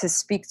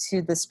speak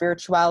to the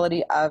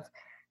spirituality of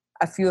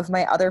a few of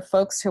my other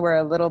folks who are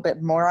a little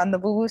bit more on the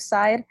woo-woo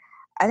side.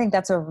 I think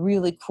that's a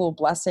really cool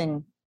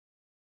blessing,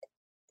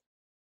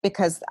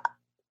 because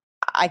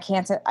I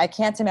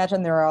can't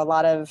imagine there are a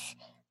lot of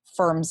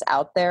firms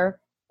out there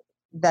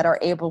that are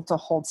able to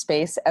hold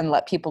space and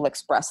let people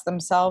express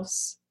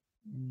themselves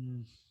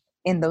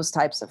in those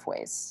types of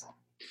ways.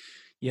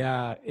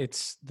 Yeah,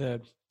 it's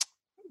the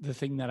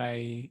thing that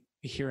I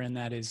hear in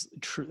that is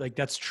true. Like,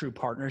 that's true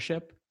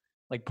partnership,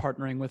 like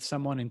partnering with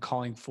someone and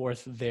calling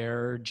forth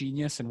their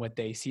genius and what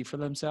they see for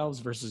themselves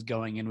versus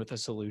going in with a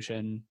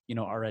solution,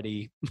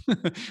 already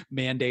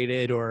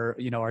mandated or,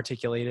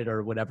 articulated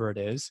or whatever it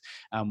is,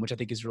 which I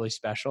think is really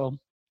special.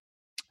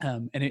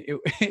 And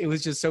it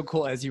was just so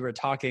cool. As you were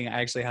talking,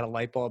 I actually had a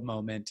light bulb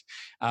moment.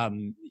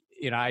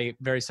 I,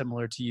 very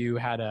similar to you,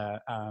 had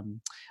I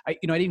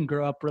didn't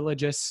grow up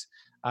religious.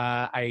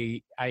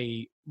 I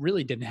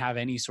really didn't have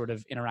any sort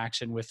of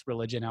interaction with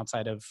religion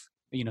outside of,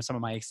 some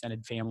of my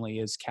extended family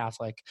is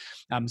Catholic.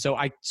 So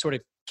I sort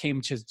of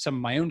came to some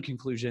of my own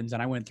conclusions,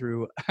 and I went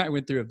through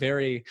a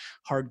very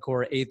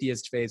hardcore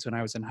atheist phase when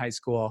I was in high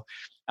school,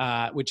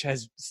 which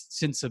has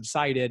since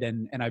subsided,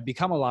 and I've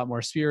become a lot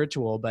more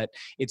spiritual. But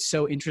it's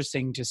so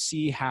interesting to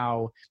see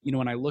how,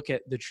 when I look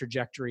at the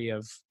trajectory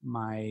of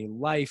my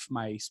life,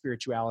 my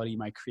spirituality,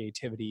 my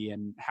creativity,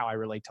 and how I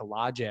relate to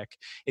logic,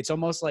 it's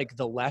almost like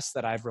the less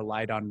that I've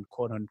relied on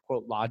quote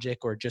unquote logic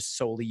or just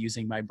solely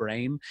using my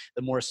brain,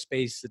 the more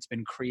space that's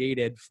been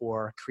created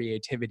for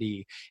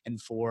creativity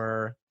and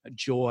for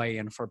joy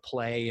and for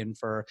play and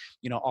for,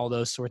 all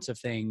those sorts of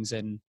things.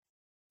 And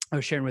I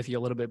was sharing with you a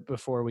little bit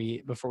before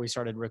we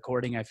started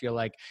recording. I feel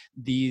like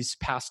these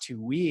past 2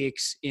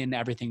 weeks, in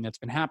everything that's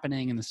been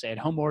happening and the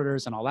stay-at-home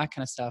orders and all that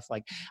kind of stuff,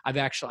 like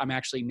I'm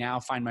actually now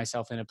find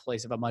myself in a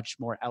place of a much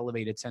more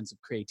elevated sense of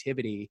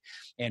creativity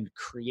and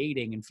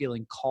creating and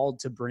feeling called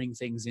to bring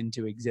things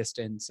into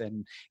existence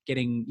and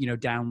getting,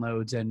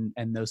 downloads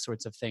and those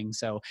sorts of things.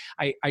 So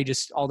I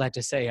just, all that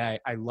to say,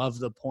 I love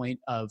the point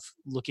of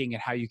looking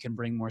at how you can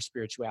bring more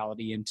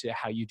spirituality into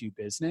how you do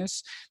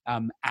business,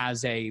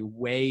 as a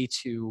way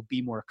to be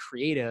more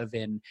creative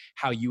in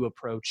how you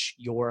approach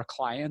your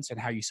clients and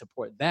how you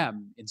support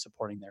them in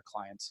supporting their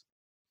clients.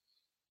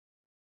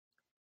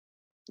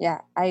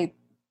 Yeah,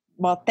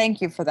 well, thank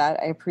you for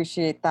that. I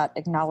appreciate that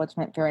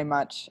acknowledgement very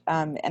much.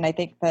 And I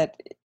think that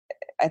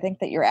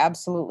you're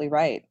absolutely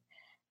right.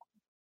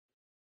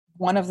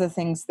 One of the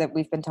things that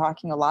we've been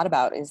talking a lot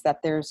about is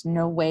that there's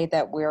no way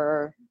that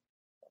we're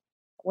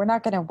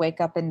not going to wake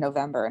up in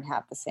November and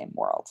have the same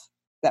world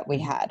that we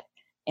had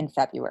in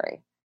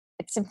February.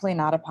 It's simply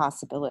not a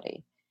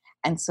possibility.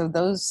 And so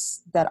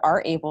those that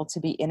are able to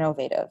be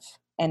innovative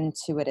and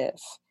intuitive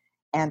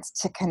and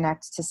to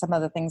connect to some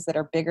of the things that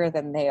are bigger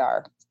than they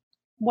are,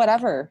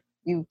 whatever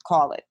you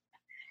call it,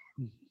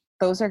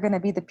 those are going to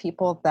be the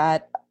people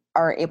that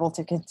are able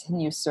to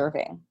continue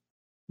serving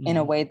in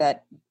a way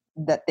that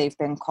they've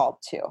been called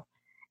to.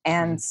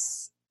 And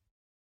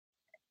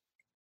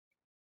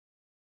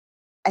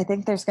I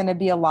think there's going to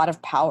be a lot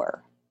of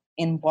power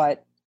in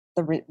what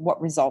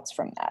results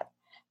from that.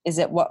 Is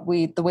it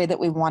the way that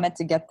we want it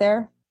to get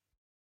there?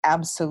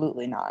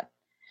 Absolutely not.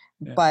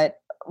 Yeah. But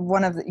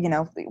one of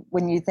the,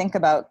 when you think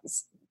about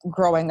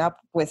growing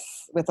up with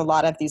a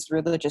lot of these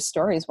religious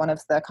stories, one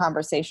of the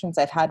conversations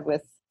I've had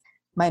with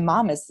my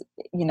mom is,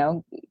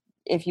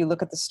 if you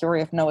look at the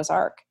story of Noah's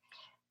Ark,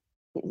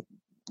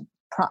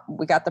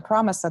 we got the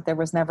promise that there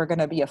was never going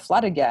to be a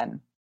flood again,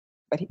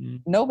 but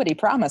nobody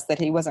promised that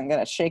he wasn't going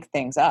to shake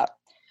things up.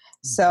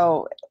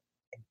 So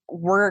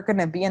we're going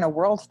to be in a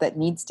world that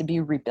needs to be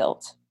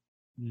rebuilt.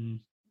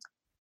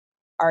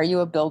 Are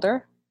you a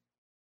builder?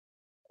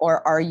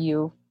 Or are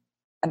you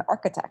an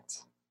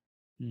architect?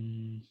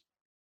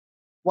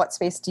 What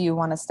space do you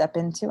want to step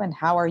into, and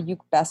how are you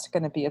best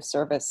going to be of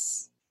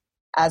service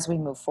as we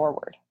move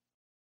forward?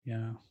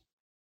 Yeah.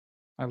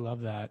 I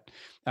love that.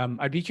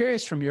 I'd be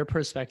curious from your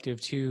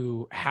perspective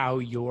too, how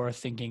you're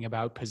thinking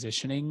about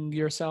positioning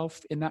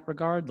yourself in that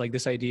regard. Like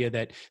this idea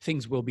that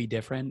things will be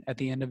different at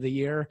the end of the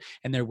year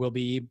and there will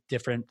be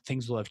different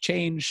things will have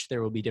changed.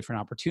 There will be different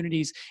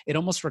opportunities. It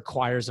almost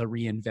requires a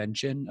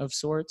reinvention of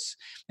sorts.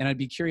 And I'd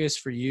be curious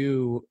for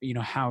you,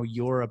 how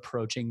you're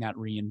approaching that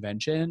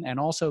reinvention and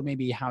also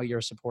maybe how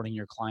you're supporting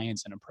your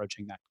clients in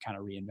approaching that kind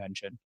of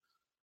reinvention.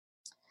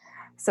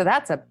 So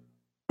that's a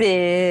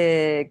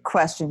big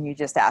question you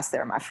just asked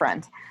there, my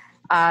friend.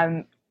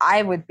 I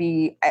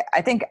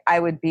think I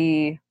would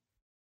be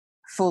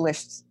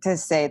foolish to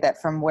say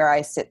that from where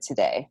I sit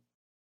today,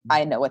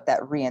 I know what that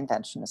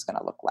reinvention is going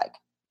to look like.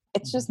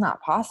 It's just not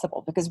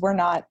possible because we're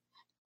not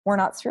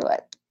through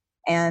it.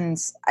 And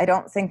I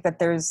don't think that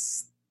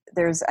there's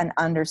an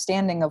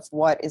understanding of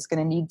what is going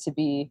to need to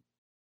be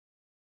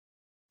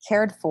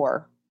cared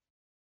for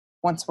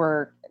once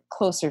we're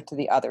closer to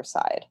the other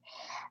side.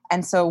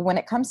 And so when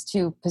it comes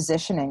to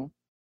positioning,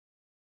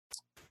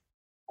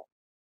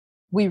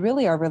 we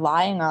really are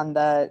relying on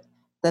the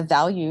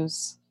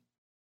values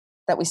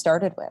that we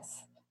started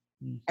with.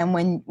 And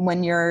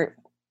when you're,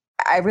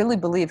 I really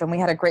believe, and we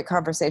had a great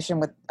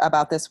conversation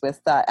about this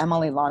with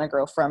Emily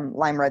Lonegro from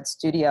Lime Red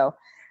Studio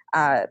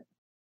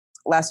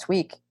last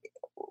week.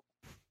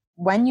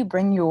 When you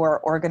bring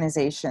your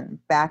organization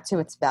back to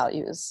its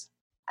values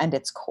and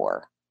its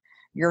core,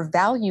 your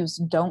values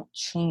don't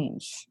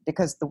change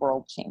because the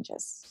world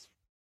changes.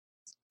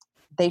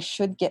 They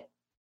should get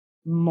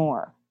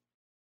more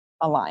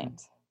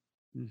aligned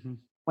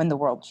when the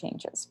world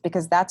changes,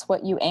 because that's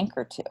what you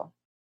anchor to.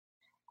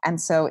 And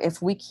so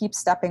if we keep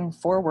stepping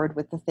forward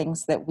with the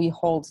things that we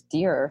hold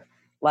dear,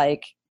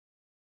 like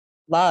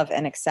love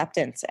and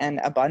acceptance and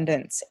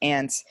abundance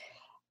and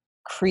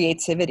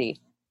creativity,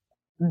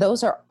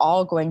 those are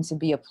all going to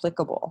be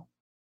applicable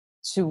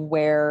to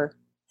where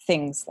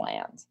things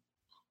land.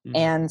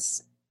 And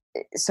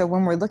so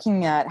when we're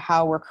looking at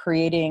how we're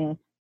creating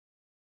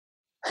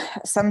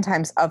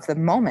sometimes of the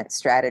moment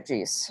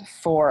strategies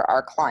for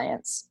our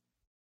clients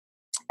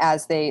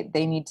as they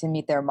need to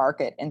meet their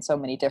market in so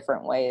many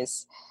different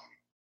ways,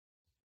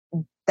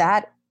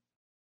 that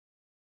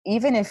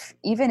even if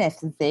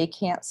they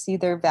can't see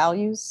their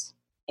values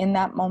in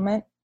that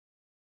moment,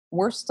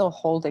 we're still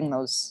holding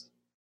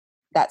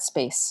that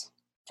space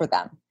for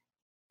them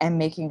and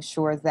making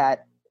sure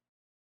that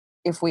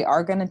if we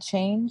are going to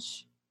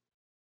change,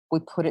 we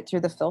put it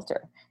through the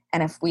filter.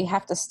 And if we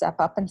have to step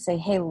up and say,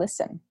 hey,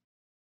 listen,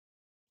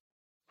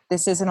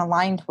 this isn't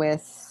aligned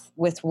with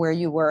where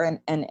you were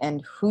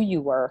and who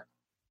you were,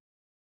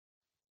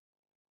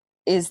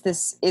 is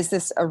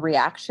this a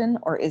reaction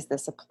or is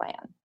this a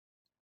plan?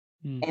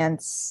 And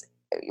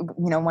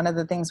one of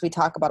the things we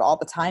talk about all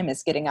the time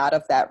is getting out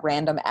of that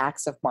random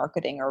acts of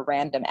marketing or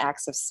random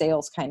acts of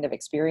sales kind of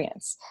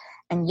experience.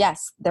 And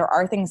yes, there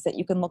are things that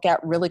you can look at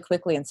really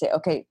quickly and say,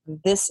 okay,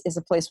 this is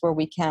a place where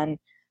we can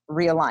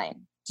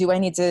realign. Do I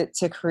need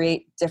to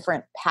create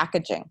different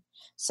packaging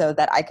so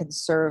that I can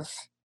serve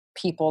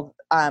people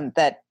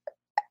that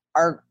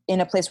are in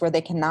a place where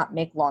they cannot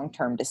make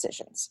long-term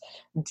decisions?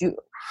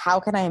 How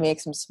can I make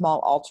some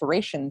small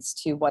alterations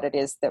to what it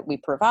is that we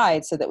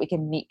provide so that we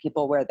can meet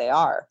people where they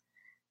are?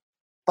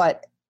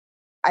 But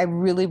I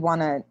really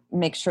want to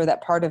make sure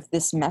that part of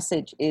this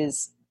message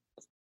is,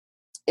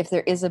 if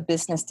there is a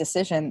business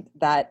decision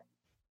that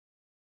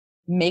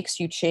makes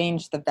you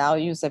change the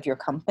values of your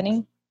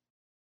company,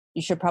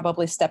 you should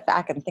probably step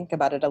back and think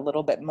about it a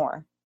little bit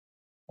more,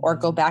 or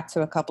go back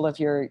to a couple of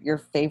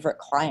your favorite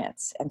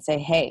clients and say,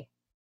 hey,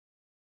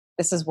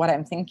 this is what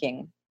I'm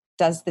thinking.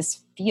 Does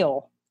this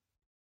feel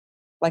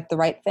like the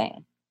right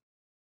thing?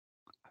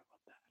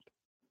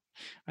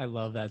 I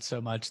love that so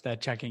much,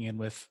 that checking in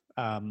with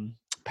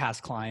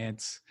past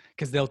clients,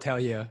 because they'll tell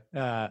you.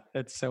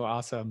 It's so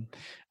awesome.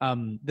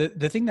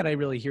 The thing that I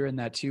really hear in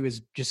that too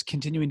is just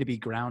continuing to be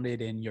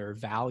grounded in your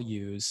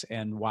values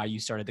and why you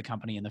started the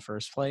company in the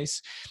first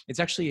place. It's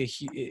actually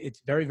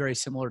it's very, very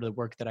similar to the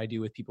work that I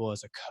do with people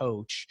as a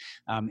coach,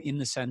 in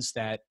the sense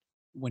that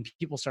when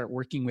people start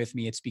working with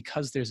me, it's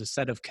because there's a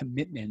set of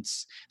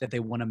commitments that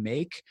they want to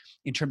make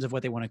in terms of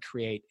what they want to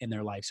create in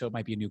their life. So it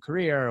might be a new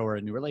career or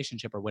a new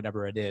relationship or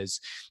whatever it is.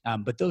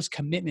 But those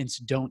commitments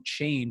don't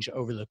change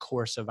over the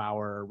course of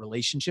our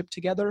relationship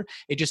together.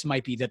 It just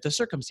might be that the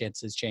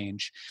circumstances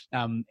change.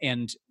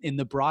 And in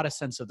the broadest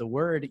sense of the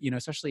word,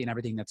 especially in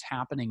everything that's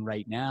happening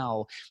right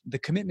now, the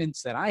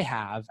commitments that I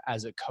have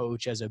as a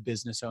coach, as a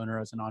business owner,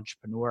 as an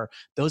entrepreneur,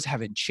 those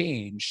haven't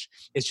changed.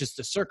 It's just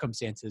the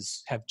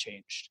circumstances have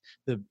changed.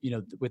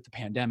 With the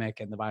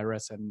pandemic and the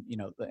virus and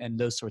and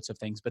those sorts of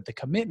things. But the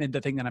commitment, the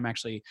thing that I'm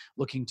actually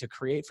looking to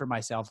create for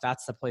myself,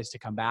 that's the place to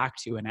come back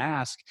to and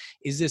ask,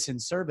 is this in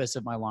service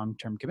of my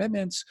long-term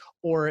commitments,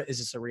 or is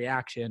this a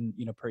reaction,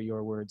 per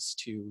your words,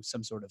 to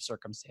some sort of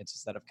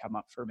circumstances that have come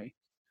up for me?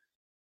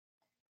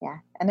 Yeah.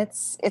 And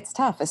it's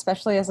tough,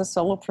 especially as a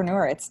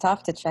solopreneur. It's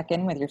tough to check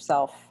in with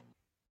yourself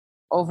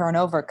over and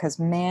over, because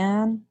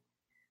man,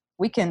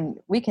 we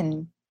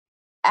can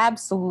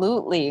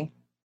absolutely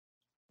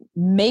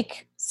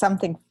make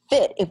something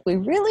fit, if we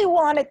really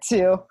wanted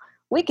to,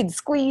 we can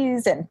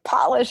squeeze and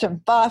polish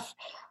and buff.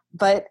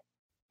 But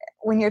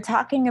when you're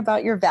talking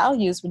about your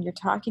values, when you're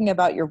talking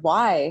about your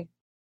why,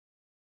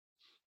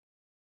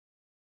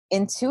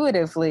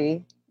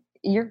 intuitively,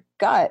 your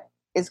gut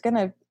is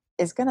gonna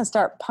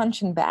start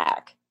punching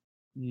back.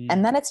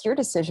 And then it's your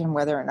decision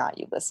whether or not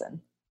you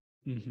listen.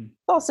 Mm-hmm.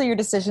 It's also your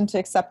decision to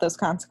accept those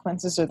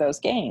consequences or those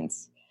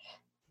gains.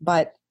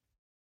 But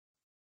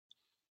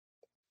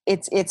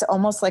it's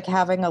almost like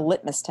having a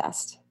litmus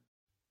test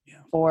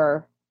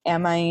for,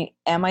 am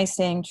I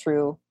staying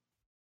true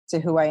to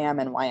who I am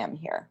and why I'm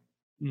here?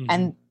 Mm-hmm.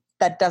 And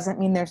that doesn't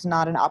mean there's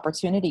not an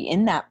opportunity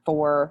in that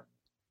for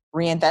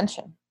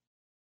reinvention.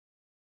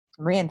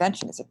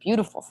 Reinvention is a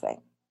beautiful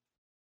thing,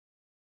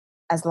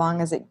 as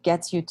long as it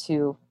gets you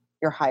to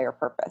your higher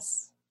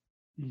purpose.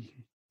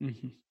 Mm-hmm.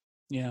 Mm-hmm.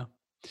 Yeah.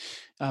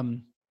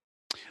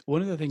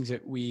 One of the things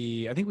that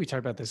I think we talked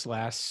about this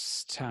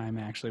last time,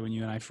 actually, when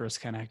you and I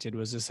first connected,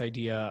 was this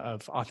idea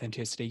of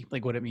authenticity,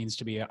 like what it means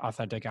to be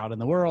authentic out in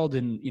the world,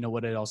 and,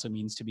 what it also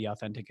means to be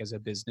authentic as a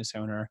business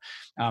owner.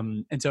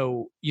 And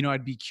so,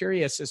 I'd be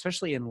curious,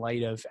 especially in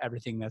light of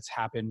everything that's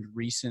happened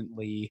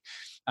recently,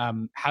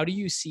 how do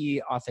you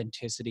see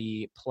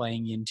authenticity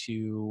playing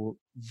into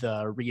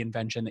the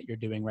reinvention that you're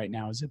doing right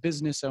now as a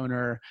business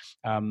owner,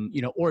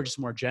 or just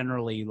more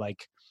generally,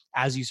 like,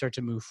 as you start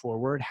to move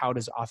forward, how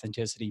does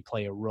authenticity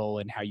play a role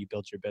in how you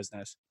build your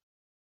business?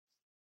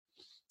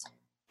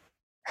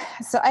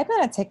 So I'm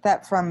going to take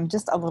that from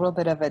just a little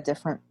bit of a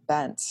different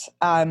bent.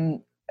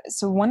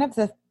 So one of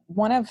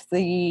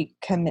the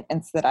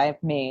commitments that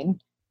I've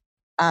made,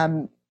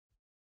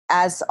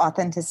 as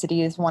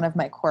authenticity is one of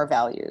my core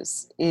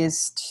values,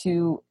 is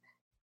to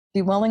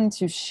be willing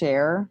to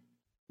share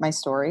my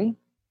story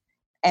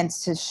and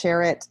to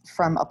share it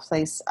from a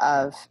place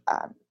of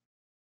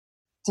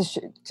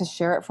to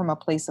share it from a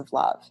place of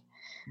love.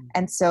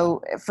 And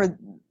so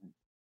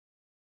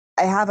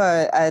I have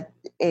a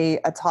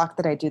talk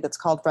that I do that's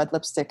called Red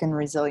Lipstick and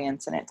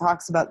Resilience. And it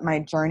talks about my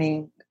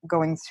journey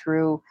going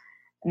through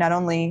not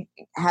only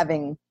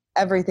having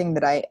everything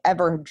that I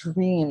ever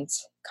dreamed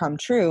come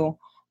true,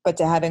 but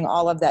to having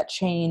all of that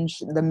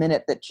change the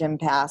minute that Jim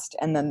passed.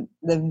 And then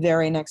the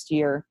very next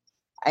year,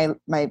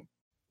 my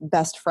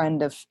best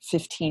friend of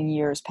 15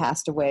 years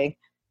passed away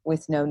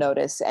with no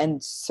notice.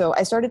 And so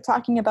I started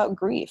talking about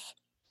grief,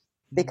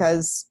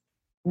 because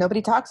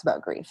nobody talks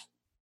about grief.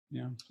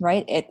 Yeah.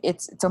 Right.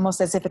 It's almost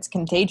as if it's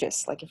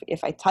contagious. Like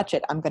if I touch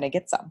it, I'm going to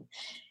get some.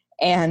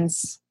 And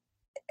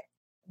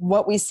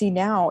what we see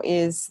now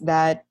is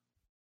that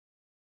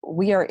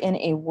we are in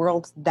a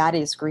world that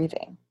is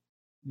grieving.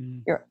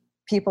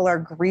 People are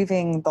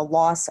grieving the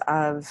loss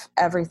of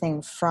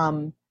everything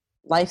from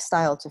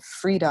lifestyle to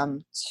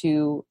freedom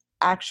to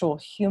actual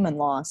human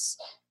loss.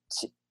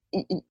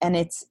 And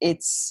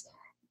it's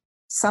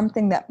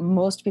something that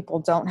most people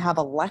don't have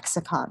a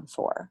lexicon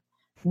for,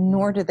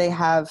 nor do they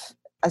have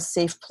a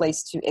safe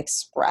place to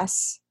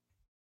express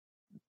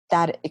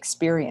that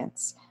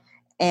experience.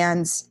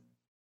 And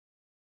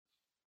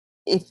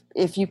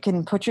if you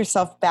can put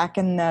yourself back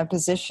in the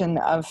position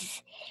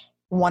of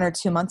 1 or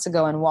 2 months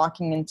ago and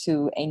walking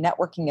into a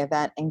networking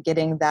event and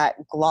getting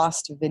that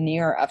glossed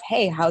veneer of,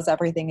 hey, how's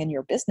everything in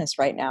your business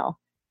right now?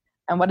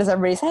 And what does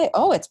everybody say?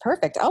 Oh, it's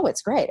perfect. Oh,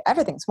 it's great.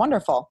 Everything's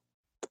wonderful.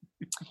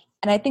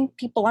 And I think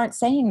people aren't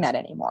saying that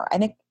anymore. I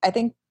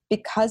think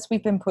because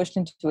we've been pushed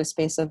into a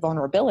space of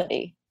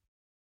vulnerability,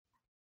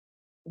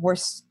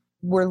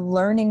 we're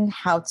learning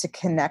how to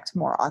connect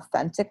more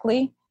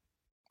authentically.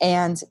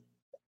 And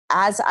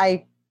as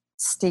I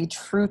stay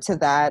true to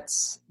that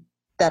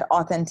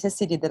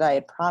authenticity that I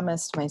had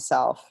promised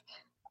myself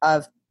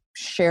of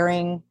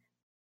sharing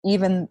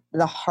even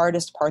the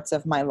hardest parts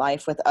of my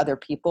life with other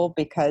people,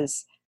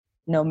 because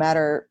no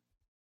matter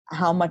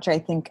how much I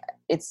think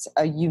it's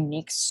a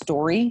unique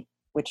story,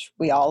 which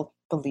we all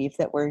believe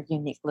that we're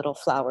unique little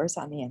flowers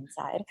on the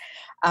inside,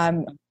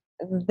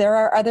 there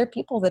are other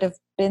people that have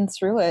been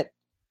through it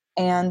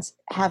and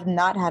have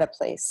not had a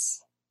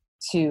place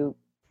to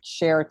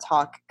share,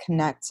 talk,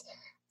 connect,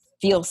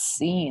 feel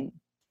seen.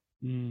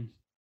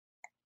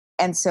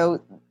 And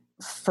so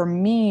for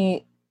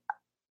me,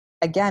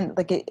 again,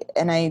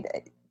 and I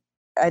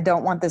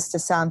don't want this to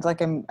sound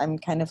like I'm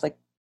kind of like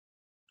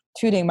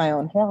tooting my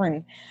own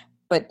horn,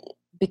 but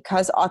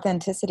because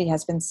authenticity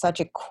has been such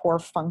a core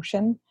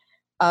function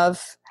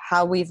of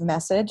how we've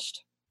messaged,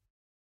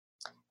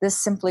 this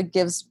simply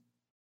gives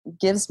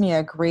me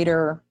a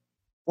greater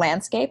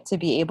landscape to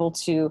be able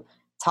to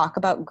talk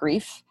about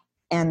grief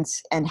and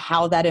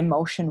how that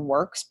emotion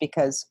works,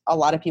 because a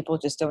lot of people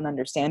just don't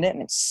understand it,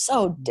 and it's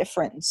so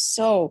different and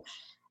so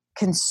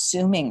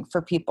consuming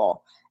for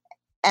people,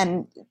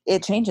 and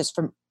it changes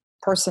from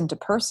person to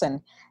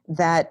person,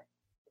 that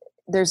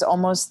there's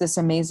almost this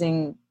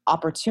amazing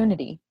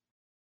opportunity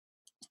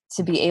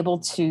to be able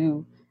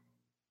to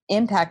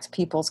impact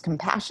people's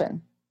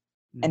compassion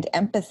and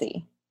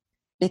empathy,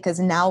 because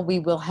now we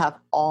will have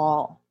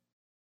all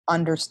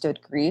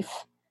understood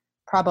grief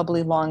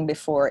probably long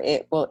before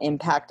it will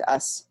impact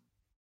us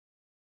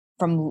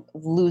from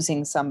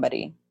losing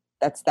somebody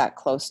that's that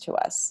close to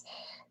us.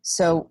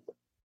 So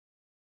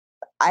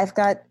I've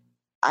got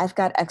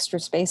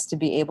extra space to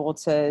be able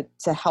to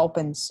help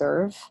and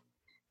serve.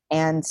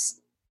 And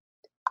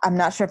I'm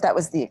not sure if that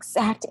was the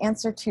exact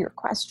answer to your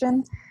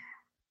question,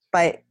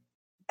 but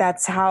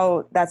that's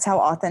how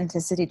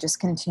authenticity just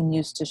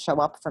continues to show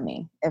up for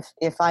me.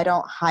 If I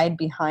don't hide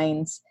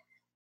behind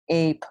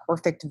a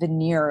perfect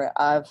veneer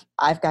of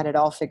I've got it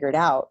all figured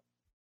out,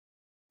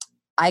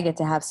 I get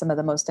to have some of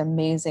the most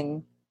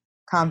amazing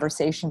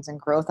conversations and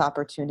growth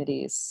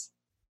opportunities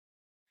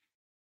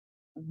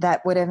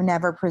that would have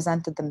never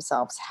presented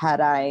themselves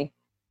had I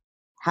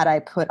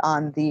put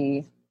on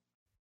the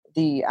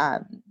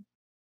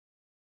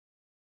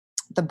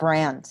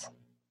brand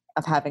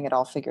of having it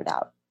all figured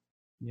out.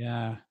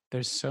 Yeah,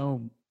 there's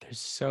so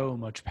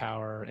much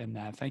power in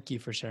that. Thank you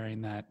for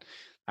sharing that.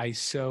 I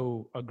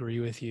so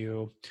agree with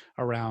you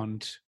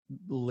around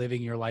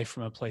living your life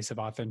from a place of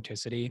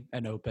authenticity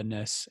and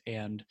openness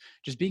and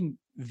just being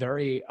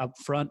very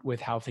upfront with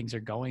how things are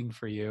going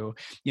for you.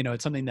 You know,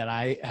 it's something that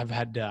I have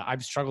had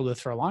I've struggled with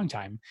for a long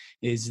time,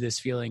 is this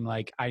feeling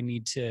like I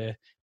need to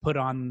put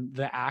on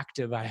the act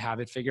of I have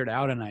it figured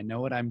out and I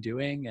know what I'm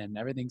doing and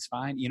everything's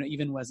fine, you know,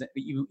 even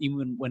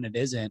when it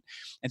isn't.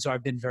 And so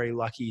I've been very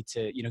lucky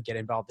to, you know, get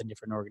involved in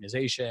different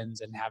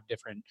organizations and have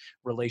different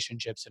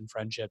relationships and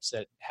friendships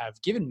that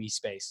have given me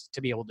space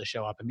to be able to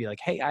show up and be like,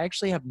 hey, I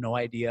actually have no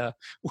idea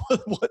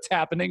what's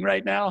happening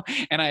right now.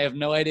 And I have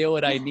no idea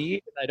what I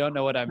need. I don't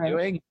know what I'm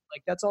doing.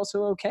 Like, that's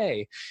also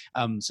okay.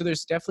 So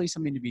there's definitely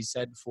something to be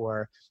said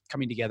for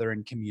coming together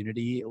in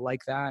community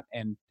like that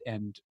and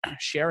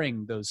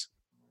sharing those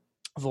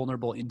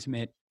vulnerable,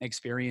 intimate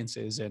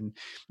experiences. And,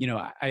 you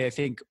know, I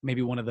think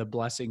maybe one of the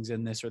blessings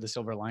in this, or the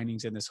silver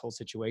linings in this whole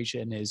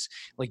situation, is,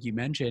 like you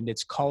mentioned,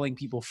 it's calling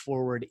people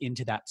forward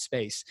into that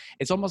space.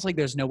 It's almost like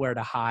there's nowhere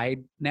to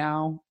hide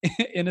now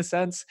in a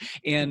sense.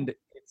 And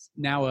it's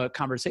now a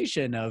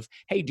conversation of,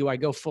 hey, do I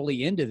go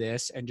fully into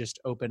this and just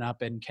open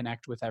up and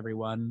connect with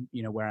everyone,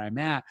 you know, where I'm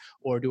at?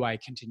 Or do I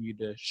continue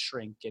to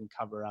shrink and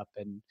cover up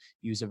and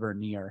use a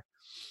veneer?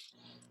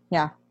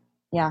 Yeah.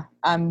 Yeah.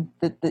 I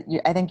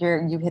think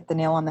you hit the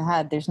nail on the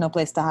head. There's no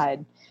place to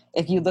hide.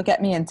 If you look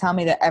at me and tell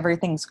me that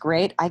everything's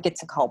great, I get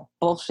to call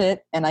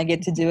bullshit, and I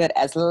get to do it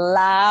as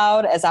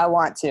loud as I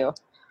want to.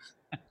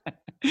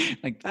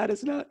 Like, that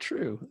is not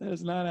true. That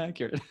is not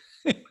accurate.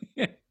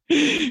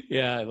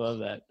 Yeah, I love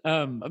that.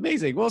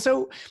 Amazing. Well,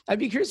 so I'd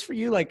be curious for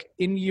you, like,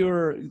 in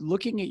your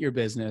looking at your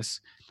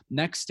business,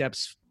 next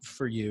steps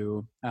for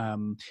you,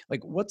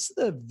 like, what's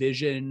the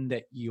vision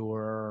that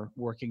you're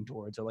working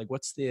towards, or like,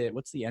 what's the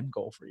end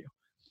goal for you,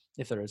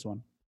 if there is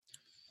one?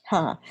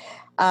 Huh.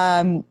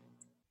 Um,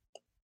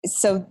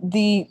 so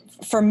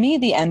for me,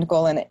 the end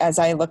goal, and as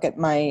I look at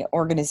my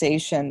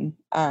organization,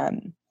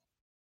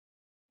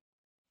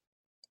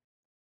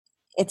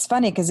 it's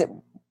funny because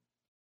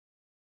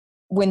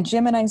when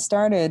Jim and I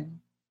started,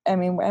 I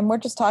mean, and we're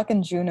just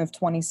talking June of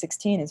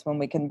 2016 is when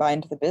we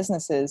combined the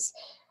businesses.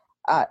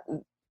 Uh,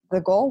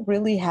 the goal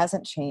really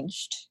hasn't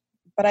changed,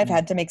 but I've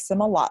had to make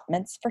some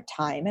allotments for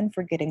time and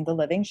for getting the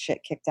living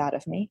shit kicked out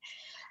of me.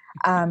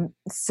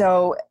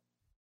 So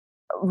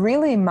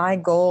really my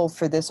goal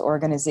for this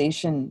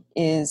organization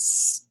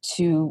is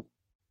to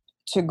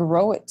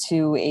grow it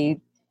to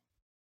a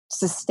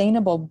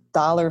sustainable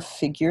dollar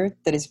figure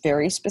that is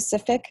very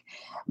specific.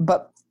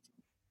 But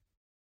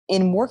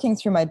in working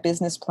through my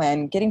business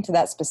plan, getting to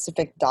that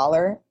specific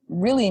dollar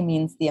really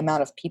means the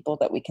amount of people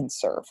that we can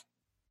serve.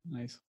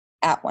 Nice.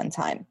 At one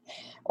time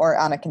or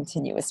on a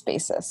continuous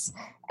basis.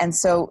 And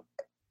so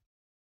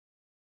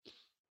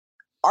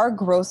our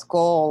growth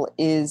goal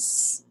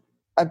is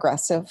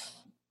aggressive,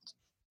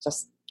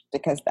 just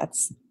because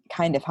that's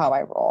kind of how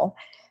I roll.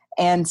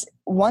 And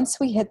once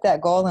we hit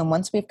that goal, and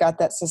once we've got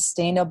that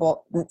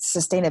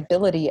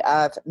sustainability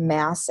of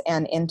mass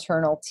and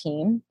internal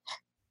team,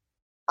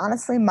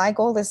 honestly, my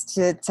goal is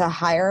to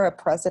hire a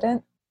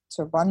president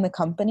to run the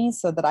company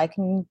so that I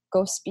can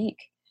go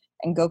speak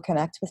and go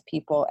connect with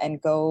people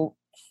and go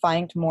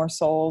find more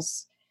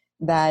souls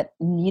that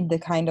need the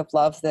kind of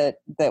love that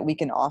we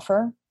can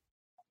offer,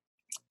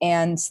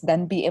 and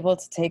then be able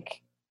to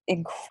take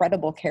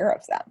incredible care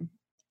of them.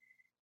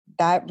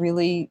 That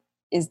really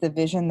is the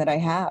vision that I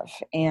have.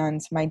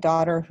 And my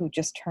daughter, who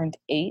just turned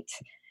 8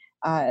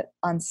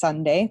 on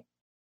Sunday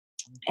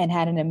and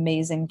had an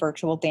amazing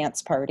virtual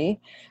dance party,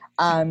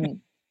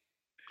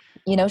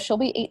 you know, she'll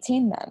be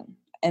 18 then.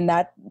 And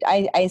that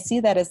I see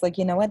that as like,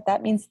 you know what,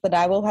 that means that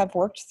I will have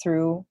worked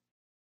through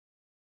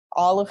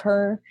all of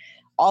her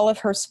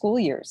school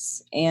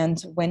years.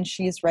 And when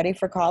she's ready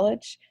for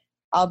college,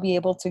 I'll be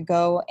able to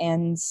go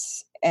and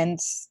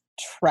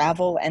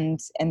travel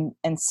and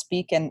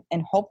speak and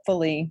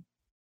hopefully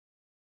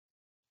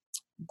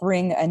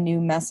bring a new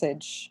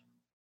message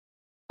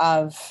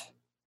of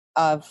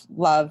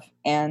love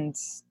and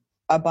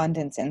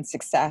abundance and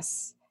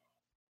success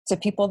to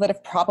people that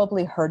have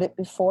probably heard it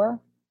before,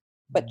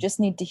 but just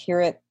need to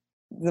hear it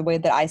the way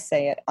that I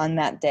say it on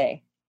that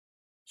day,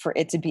 for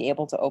it to be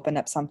able to open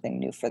up something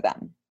new for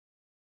them.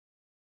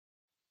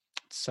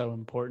 So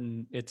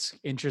important. It's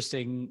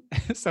interesting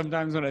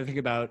sometimes when I think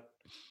about,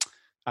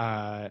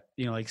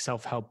 like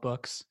self-help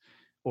books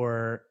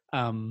or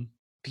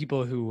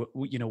people who,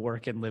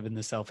 work and live in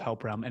the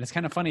self-help realm. And it's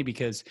kind of funny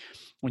because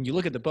when you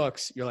look at the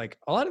books, you're like,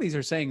 a lot of these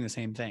are saying the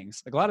same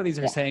things. Like a lot of these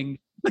are Yeah. saying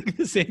like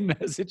the same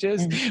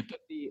messages, Mhm. but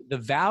the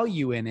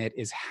value in it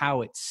is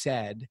how it's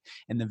said.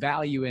 And the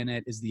value in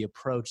it is the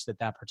approach that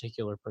that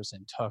particular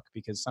person took,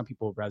 because some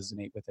people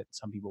resonate with it,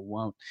 some people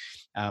won't.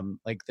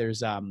 Like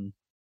there's,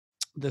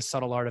 The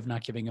Subtle Art of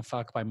Not Giving a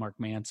Fuck by Mark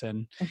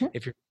Manson, Mhm.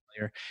 if you're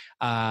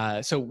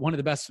familiar. So one of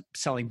the best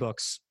selling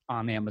books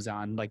on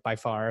Amazon, like by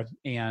far.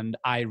 And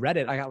I read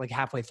it, I got like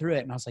halfway through it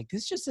and I was like,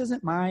 this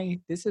isn't my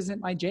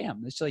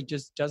jam. This like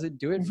just doesn't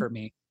do it Mhm. for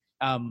me.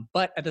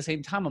 But at the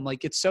same time, I'm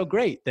like, it's so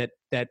great that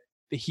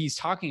he's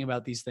talking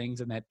about these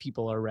things and that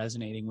people are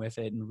resonating with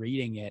it and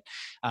reading it.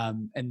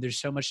 And there's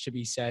so much to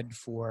be said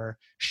for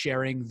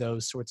sharing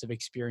those sorts of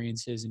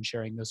experiences and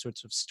sharing those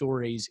sorts of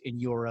stories in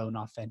your own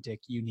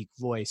authentic, unique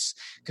voice.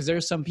 Because there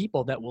are some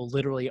people that will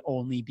literally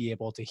only be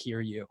able to hear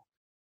you,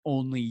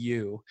 only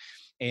you.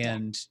 Yeah.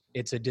 And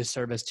it's a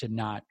disservice to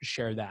not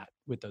share that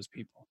with those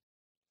people.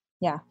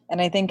 Yeah.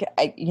 And I think,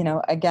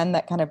 again,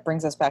 that kind of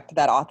brings us back to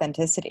that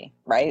authenticity,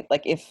 right?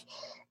 Like if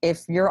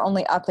you're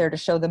only up there to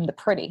show them the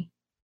pretty,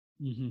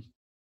 Mm-hmm.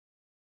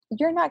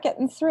 you're not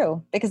getting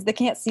through because they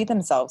can't see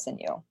themselves in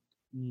you.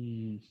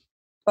 Mm.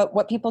 But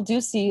what people do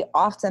see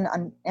often,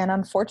 and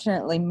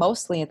unfortunately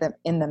mostly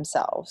in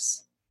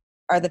themselves,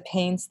 are the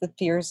pains, the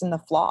fears, and the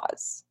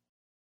flaws.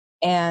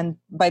 And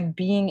by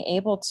being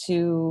able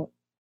to,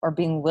 or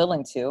being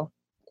willing to,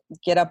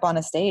 get up on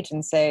a stage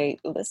and say,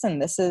 listen,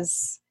 this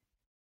is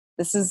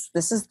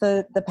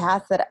the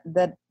path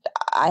that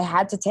I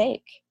had to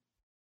take.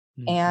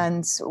 Mm-hmm.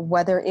 And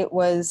whether it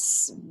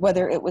was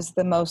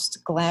the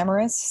most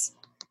glamorous,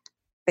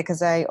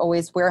 because I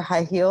always wear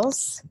high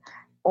heels,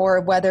 or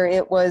whether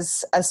it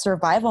was a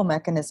survival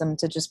mechanism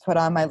to just put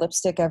on my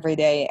lipstick every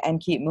day and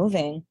keep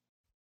moving,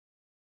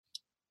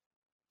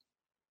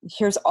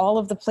 here's all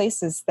of the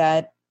places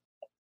that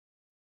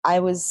I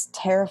was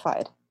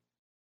terrified.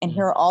 And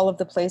here are all of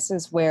the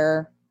places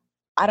where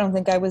I don't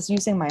think I was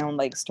using my own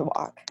legs to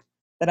walk,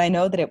 that I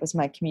know that it was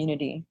my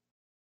community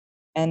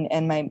and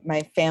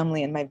my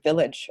family and my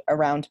village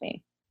around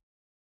me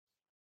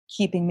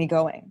keeping me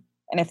going.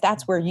 And if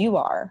that's where you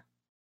are,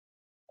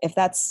 if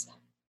that's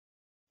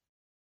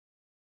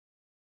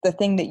the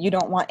thing that you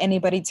don't want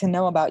anybody to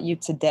know about you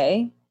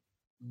today,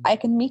 I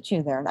can meet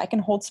you there and I can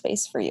hold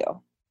space for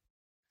you.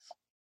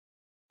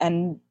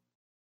 And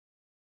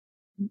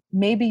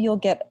maybe you'll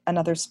get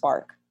another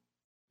spark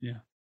Yeah.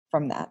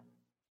 from that.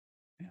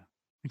 Yeah.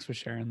 Thanks for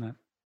sharing that.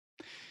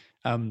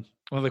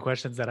 One of the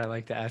questions that I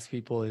like to ask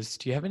people is,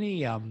 do you have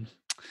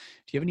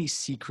any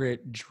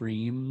secret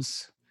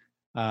dreams?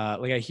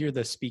 Like I hear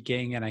the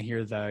speaking and I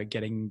hear the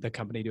getting the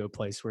company to a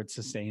place where it's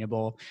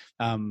sustainable.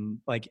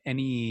 Like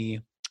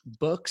any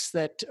books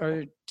that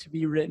are to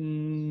be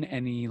written,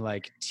 any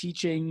like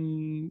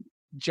teaching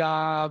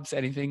jobs,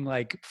 anything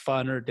like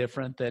fun or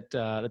different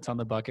that's on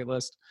the bucket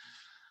list?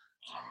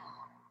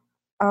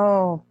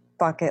 Oh,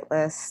 bucket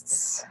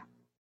lists.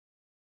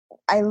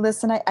 I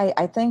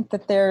think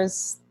that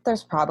there's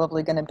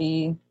probably going to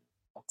be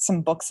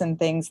some books and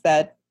things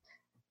that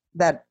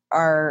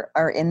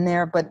are in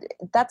there, but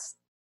that's,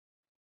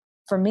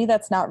 for me,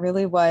 that's not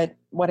really what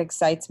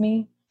excites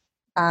me.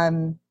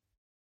 Um,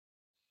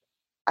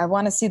 I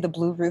want to see the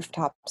blue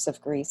rooftops of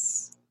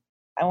Greece.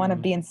 I want to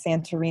Mm, be in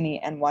Santorini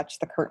and watch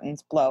the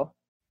curtains blow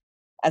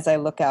as I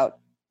look out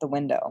the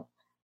window.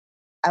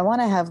 I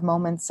want to have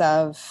moments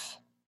of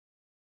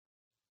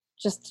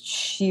just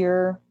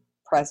sheer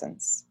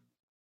presence.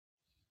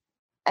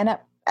 And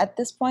at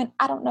this point,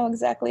 I don't know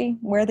exactly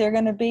where they're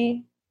going to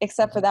be,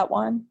 except for mhm, that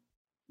one.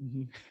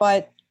 mhm.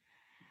 But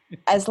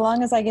as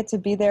long as I get to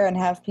be there and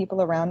have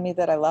people around me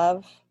that I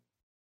love,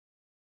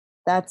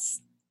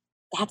 that's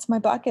my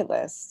bucket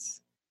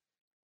list.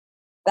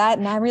 That,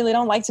 and I really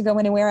don't like to go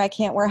anywhere I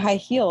can't wear high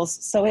heels,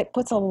 so it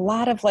puts a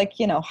lot of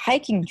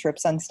hiking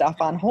trips and stuff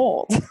on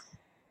hold.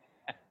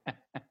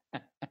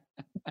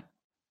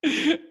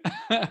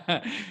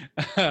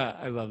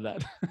 I love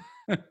that.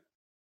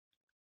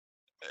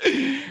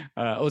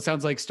 Well, it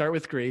sounds like start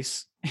with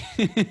Greece.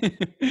 We'll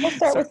start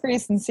Start with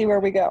Greece and see where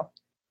we go.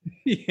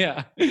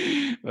 Yeah,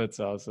 that's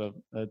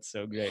awesome. That's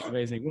so great.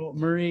 Amazing. Well,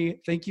 Marie,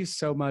 thank you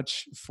so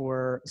much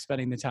for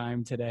spending the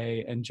time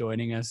today and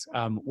joining us.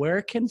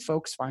 Where can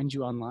folks find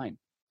you online?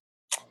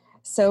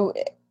 So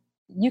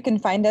you can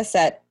find us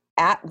at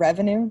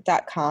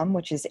revenue.com,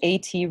 which is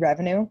AT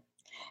Revenue.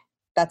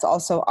 That's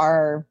also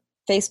our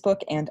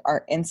Facebook and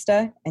our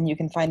Insta, and you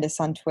can find us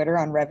on Twitter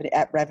on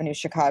at Revenue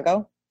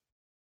Chicago.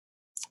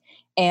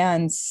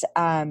 And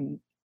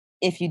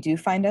if you do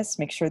find us,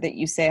 make sure that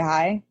you say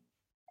hi.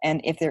 And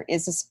if there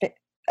is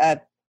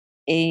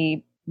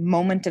a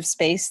moment of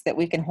space that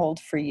we can hold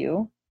for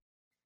you,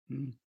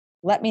 Mm,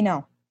 let me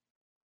know.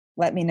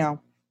 Let me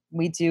know.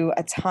 We do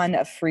a ton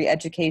of free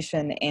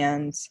education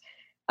and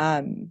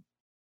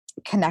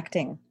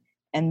connecting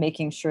and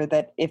making sure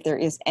that if there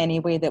is any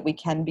way that we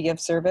can be of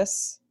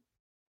service,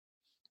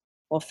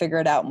 we'll figure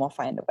it out and we'll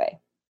find a way.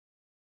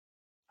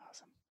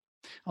 Awesome.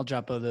 I'll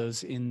drop all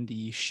those in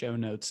the show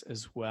notes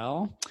as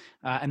well.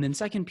 And then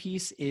second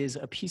piece is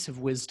a piece of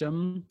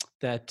wisdom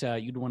that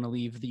you'd want to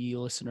leave the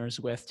listeners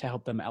with to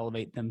help them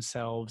elevate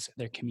themselves,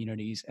 their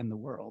communities, and the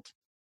world.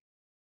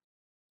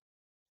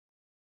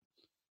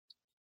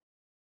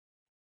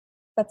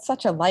 That's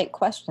such a light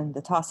question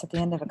to toss at the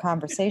end of a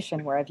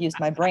conversation where I've used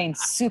my brain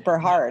super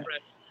hard.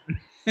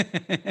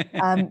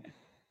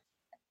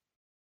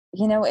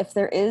 If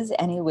there is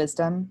any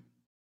wisdom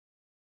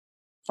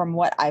from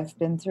what I've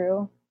been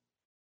through,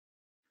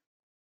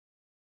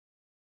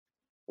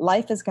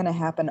 life is going to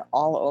happen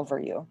all over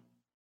you,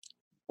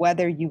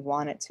 whether you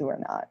want it to or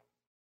not.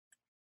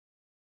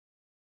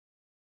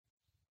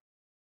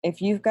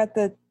 If you've got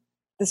the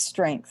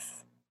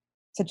strength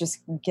to just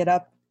get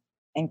up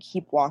and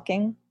keep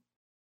walking,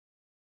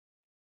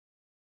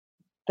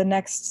 the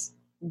next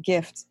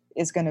gift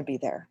is going to be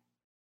there.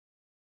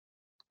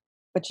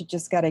 But you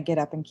just got to get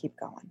up and keep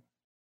going.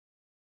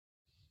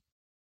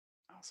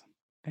 Awesome.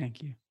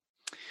 Thank you.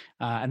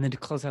 And then to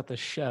close out the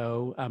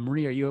show,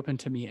 Marie, are you open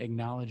to me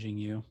acknowledging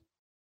you?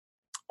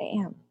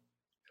 I am.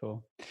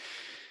 Cool.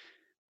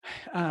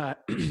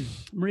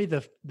 Marie,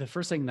 the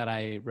first thing that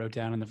I wrote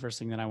down and the first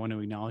thing that I want to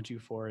acknowledge you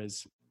for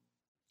is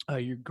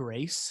your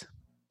grace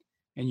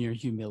and your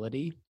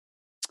humility.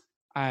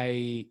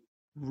 I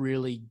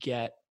really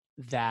get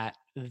that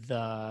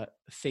the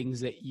things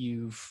that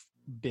you've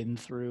been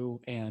through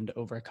and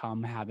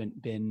overcome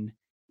haven't been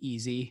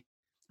easy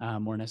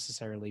or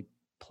necessarily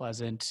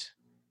pleasant,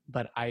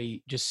 but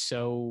I just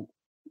so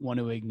want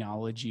to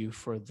acknowledge you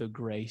for the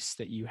grace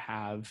that you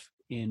have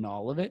in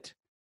all of it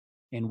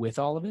and with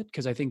all of it,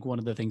 because I think one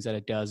of the things that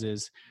it does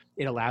is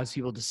it allows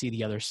people to see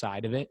the other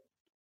side of it.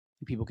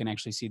 People can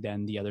actually see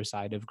then the other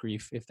side of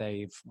grief if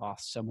they've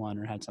lost someone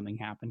or had something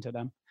happen to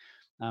them.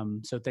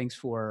 So thanks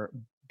for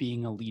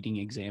being a leading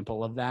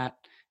example of that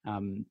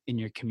in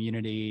your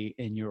community,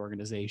 in your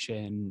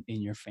organization,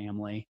 in your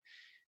family.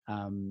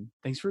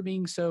 Thanks for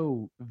being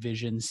so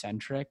vision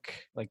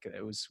centric. Like,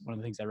 it was one of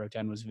the things I wrote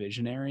down was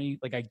visionary.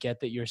 Like, I get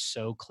that you're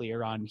so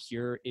clear on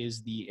here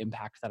is the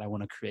impact that I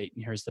want to create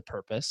and here's the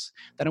purpose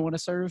that I want to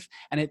serve.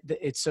 And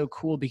it's so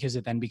cool because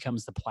it then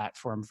becomes the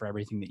platform for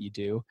everything that you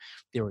do,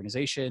 the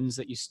organizations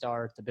that you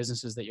start, the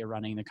businesses that you're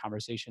running, the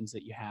conversations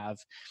that you have.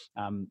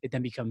 It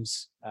then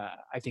becomes,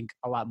 I think,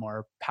 a lot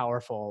more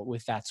powerful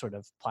with that sort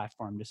of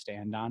platform to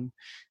stand on.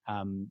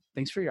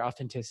 Thanks for your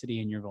authenticity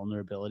and your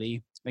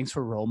vulnerability. Thanks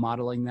for role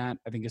modeling that.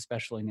 I think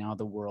especially now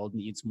the world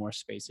needs more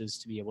spaces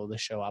to be able to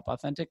show up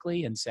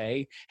authentically and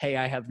say, hey,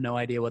 I have no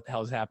idea what the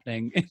hell is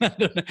happening and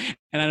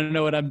I don't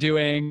know what I'm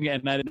doing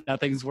and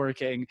nothing's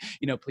working,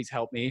 please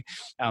help me.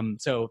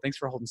 So thanks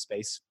for holding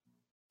space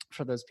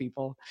for those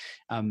people.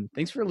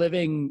 Thanks for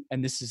living,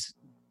 and this is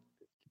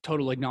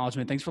total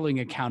acknowledgement. Thanks for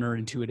living a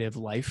counterintuitive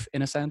life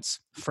in a sense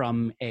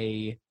from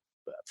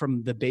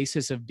the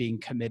basis of being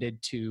committed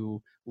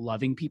to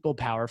loving people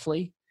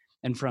powerfully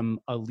and from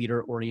a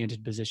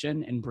leader-oriented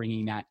position and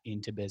bringing that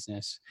into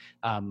business.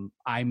 I'm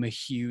a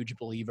huge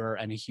believer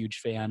and a huge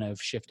fan of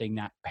shifting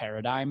that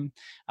paradigm.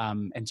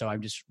 And so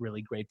I'm just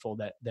really grateful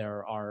that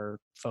there are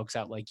folks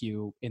out like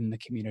you in the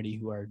community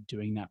who are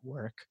doing that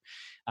work.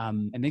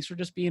 And thanks for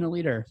just being a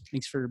leader.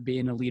 Thanks for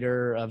being a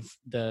leader of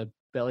the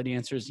Belly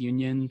Dancers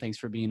Union. Thanks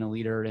for being a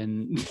leader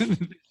in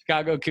the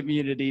Chicago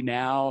community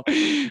now,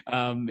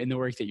 in the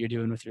work that you're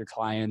doing with your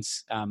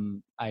clients.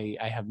 I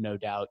have no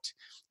doubt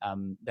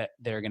that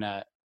they're going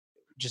to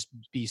just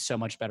be so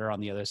much better on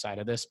the other side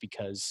of this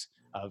because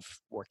of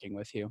working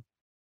with you.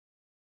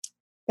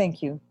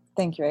 Thank you.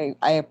 Thank you.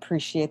 I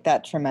appreciate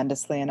that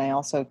tremendously. And I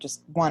also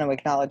just want to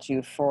acknowledge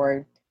you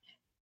for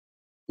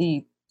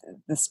the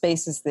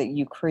spaces that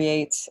you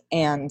create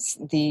and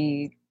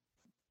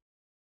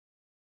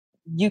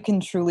you can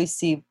truly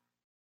see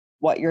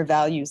what your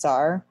values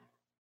are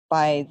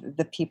by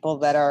the people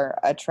that are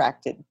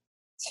attracted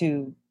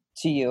to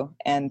you.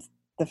 And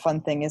the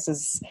fun thing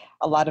is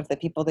a lot of the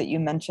people that you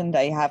mentioned,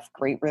 I have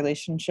great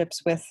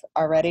relationships with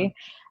already.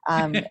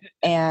 And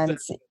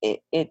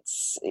it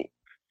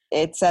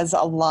says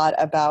a lot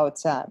about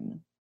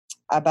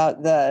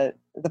the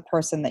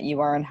person that you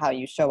are and how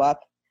you show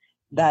up,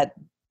 that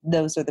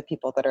those are the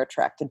people that are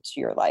attracted to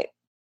your light.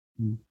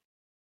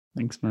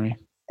 Thanks, Marie.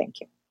 Thank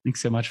you. Thanks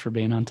so much for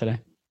being on today.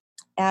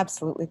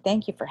 Absolutely.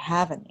 Thank you for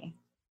having me.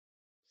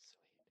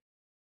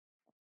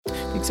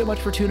 Thanks so much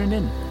for tuning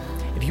in.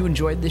 If you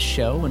enjoyed this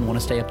show and want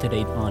to stay up to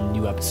date on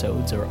new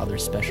episodes or other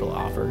special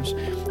offers,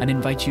 I'd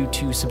invite you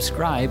to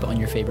subscribe on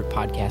your favorite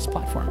podcast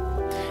platform.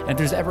 And if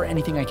there's ever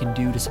anything I can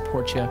do to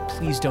support you,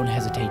 please don't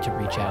hesitate to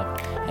reach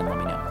out and let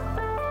me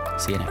know.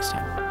 See you next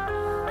time.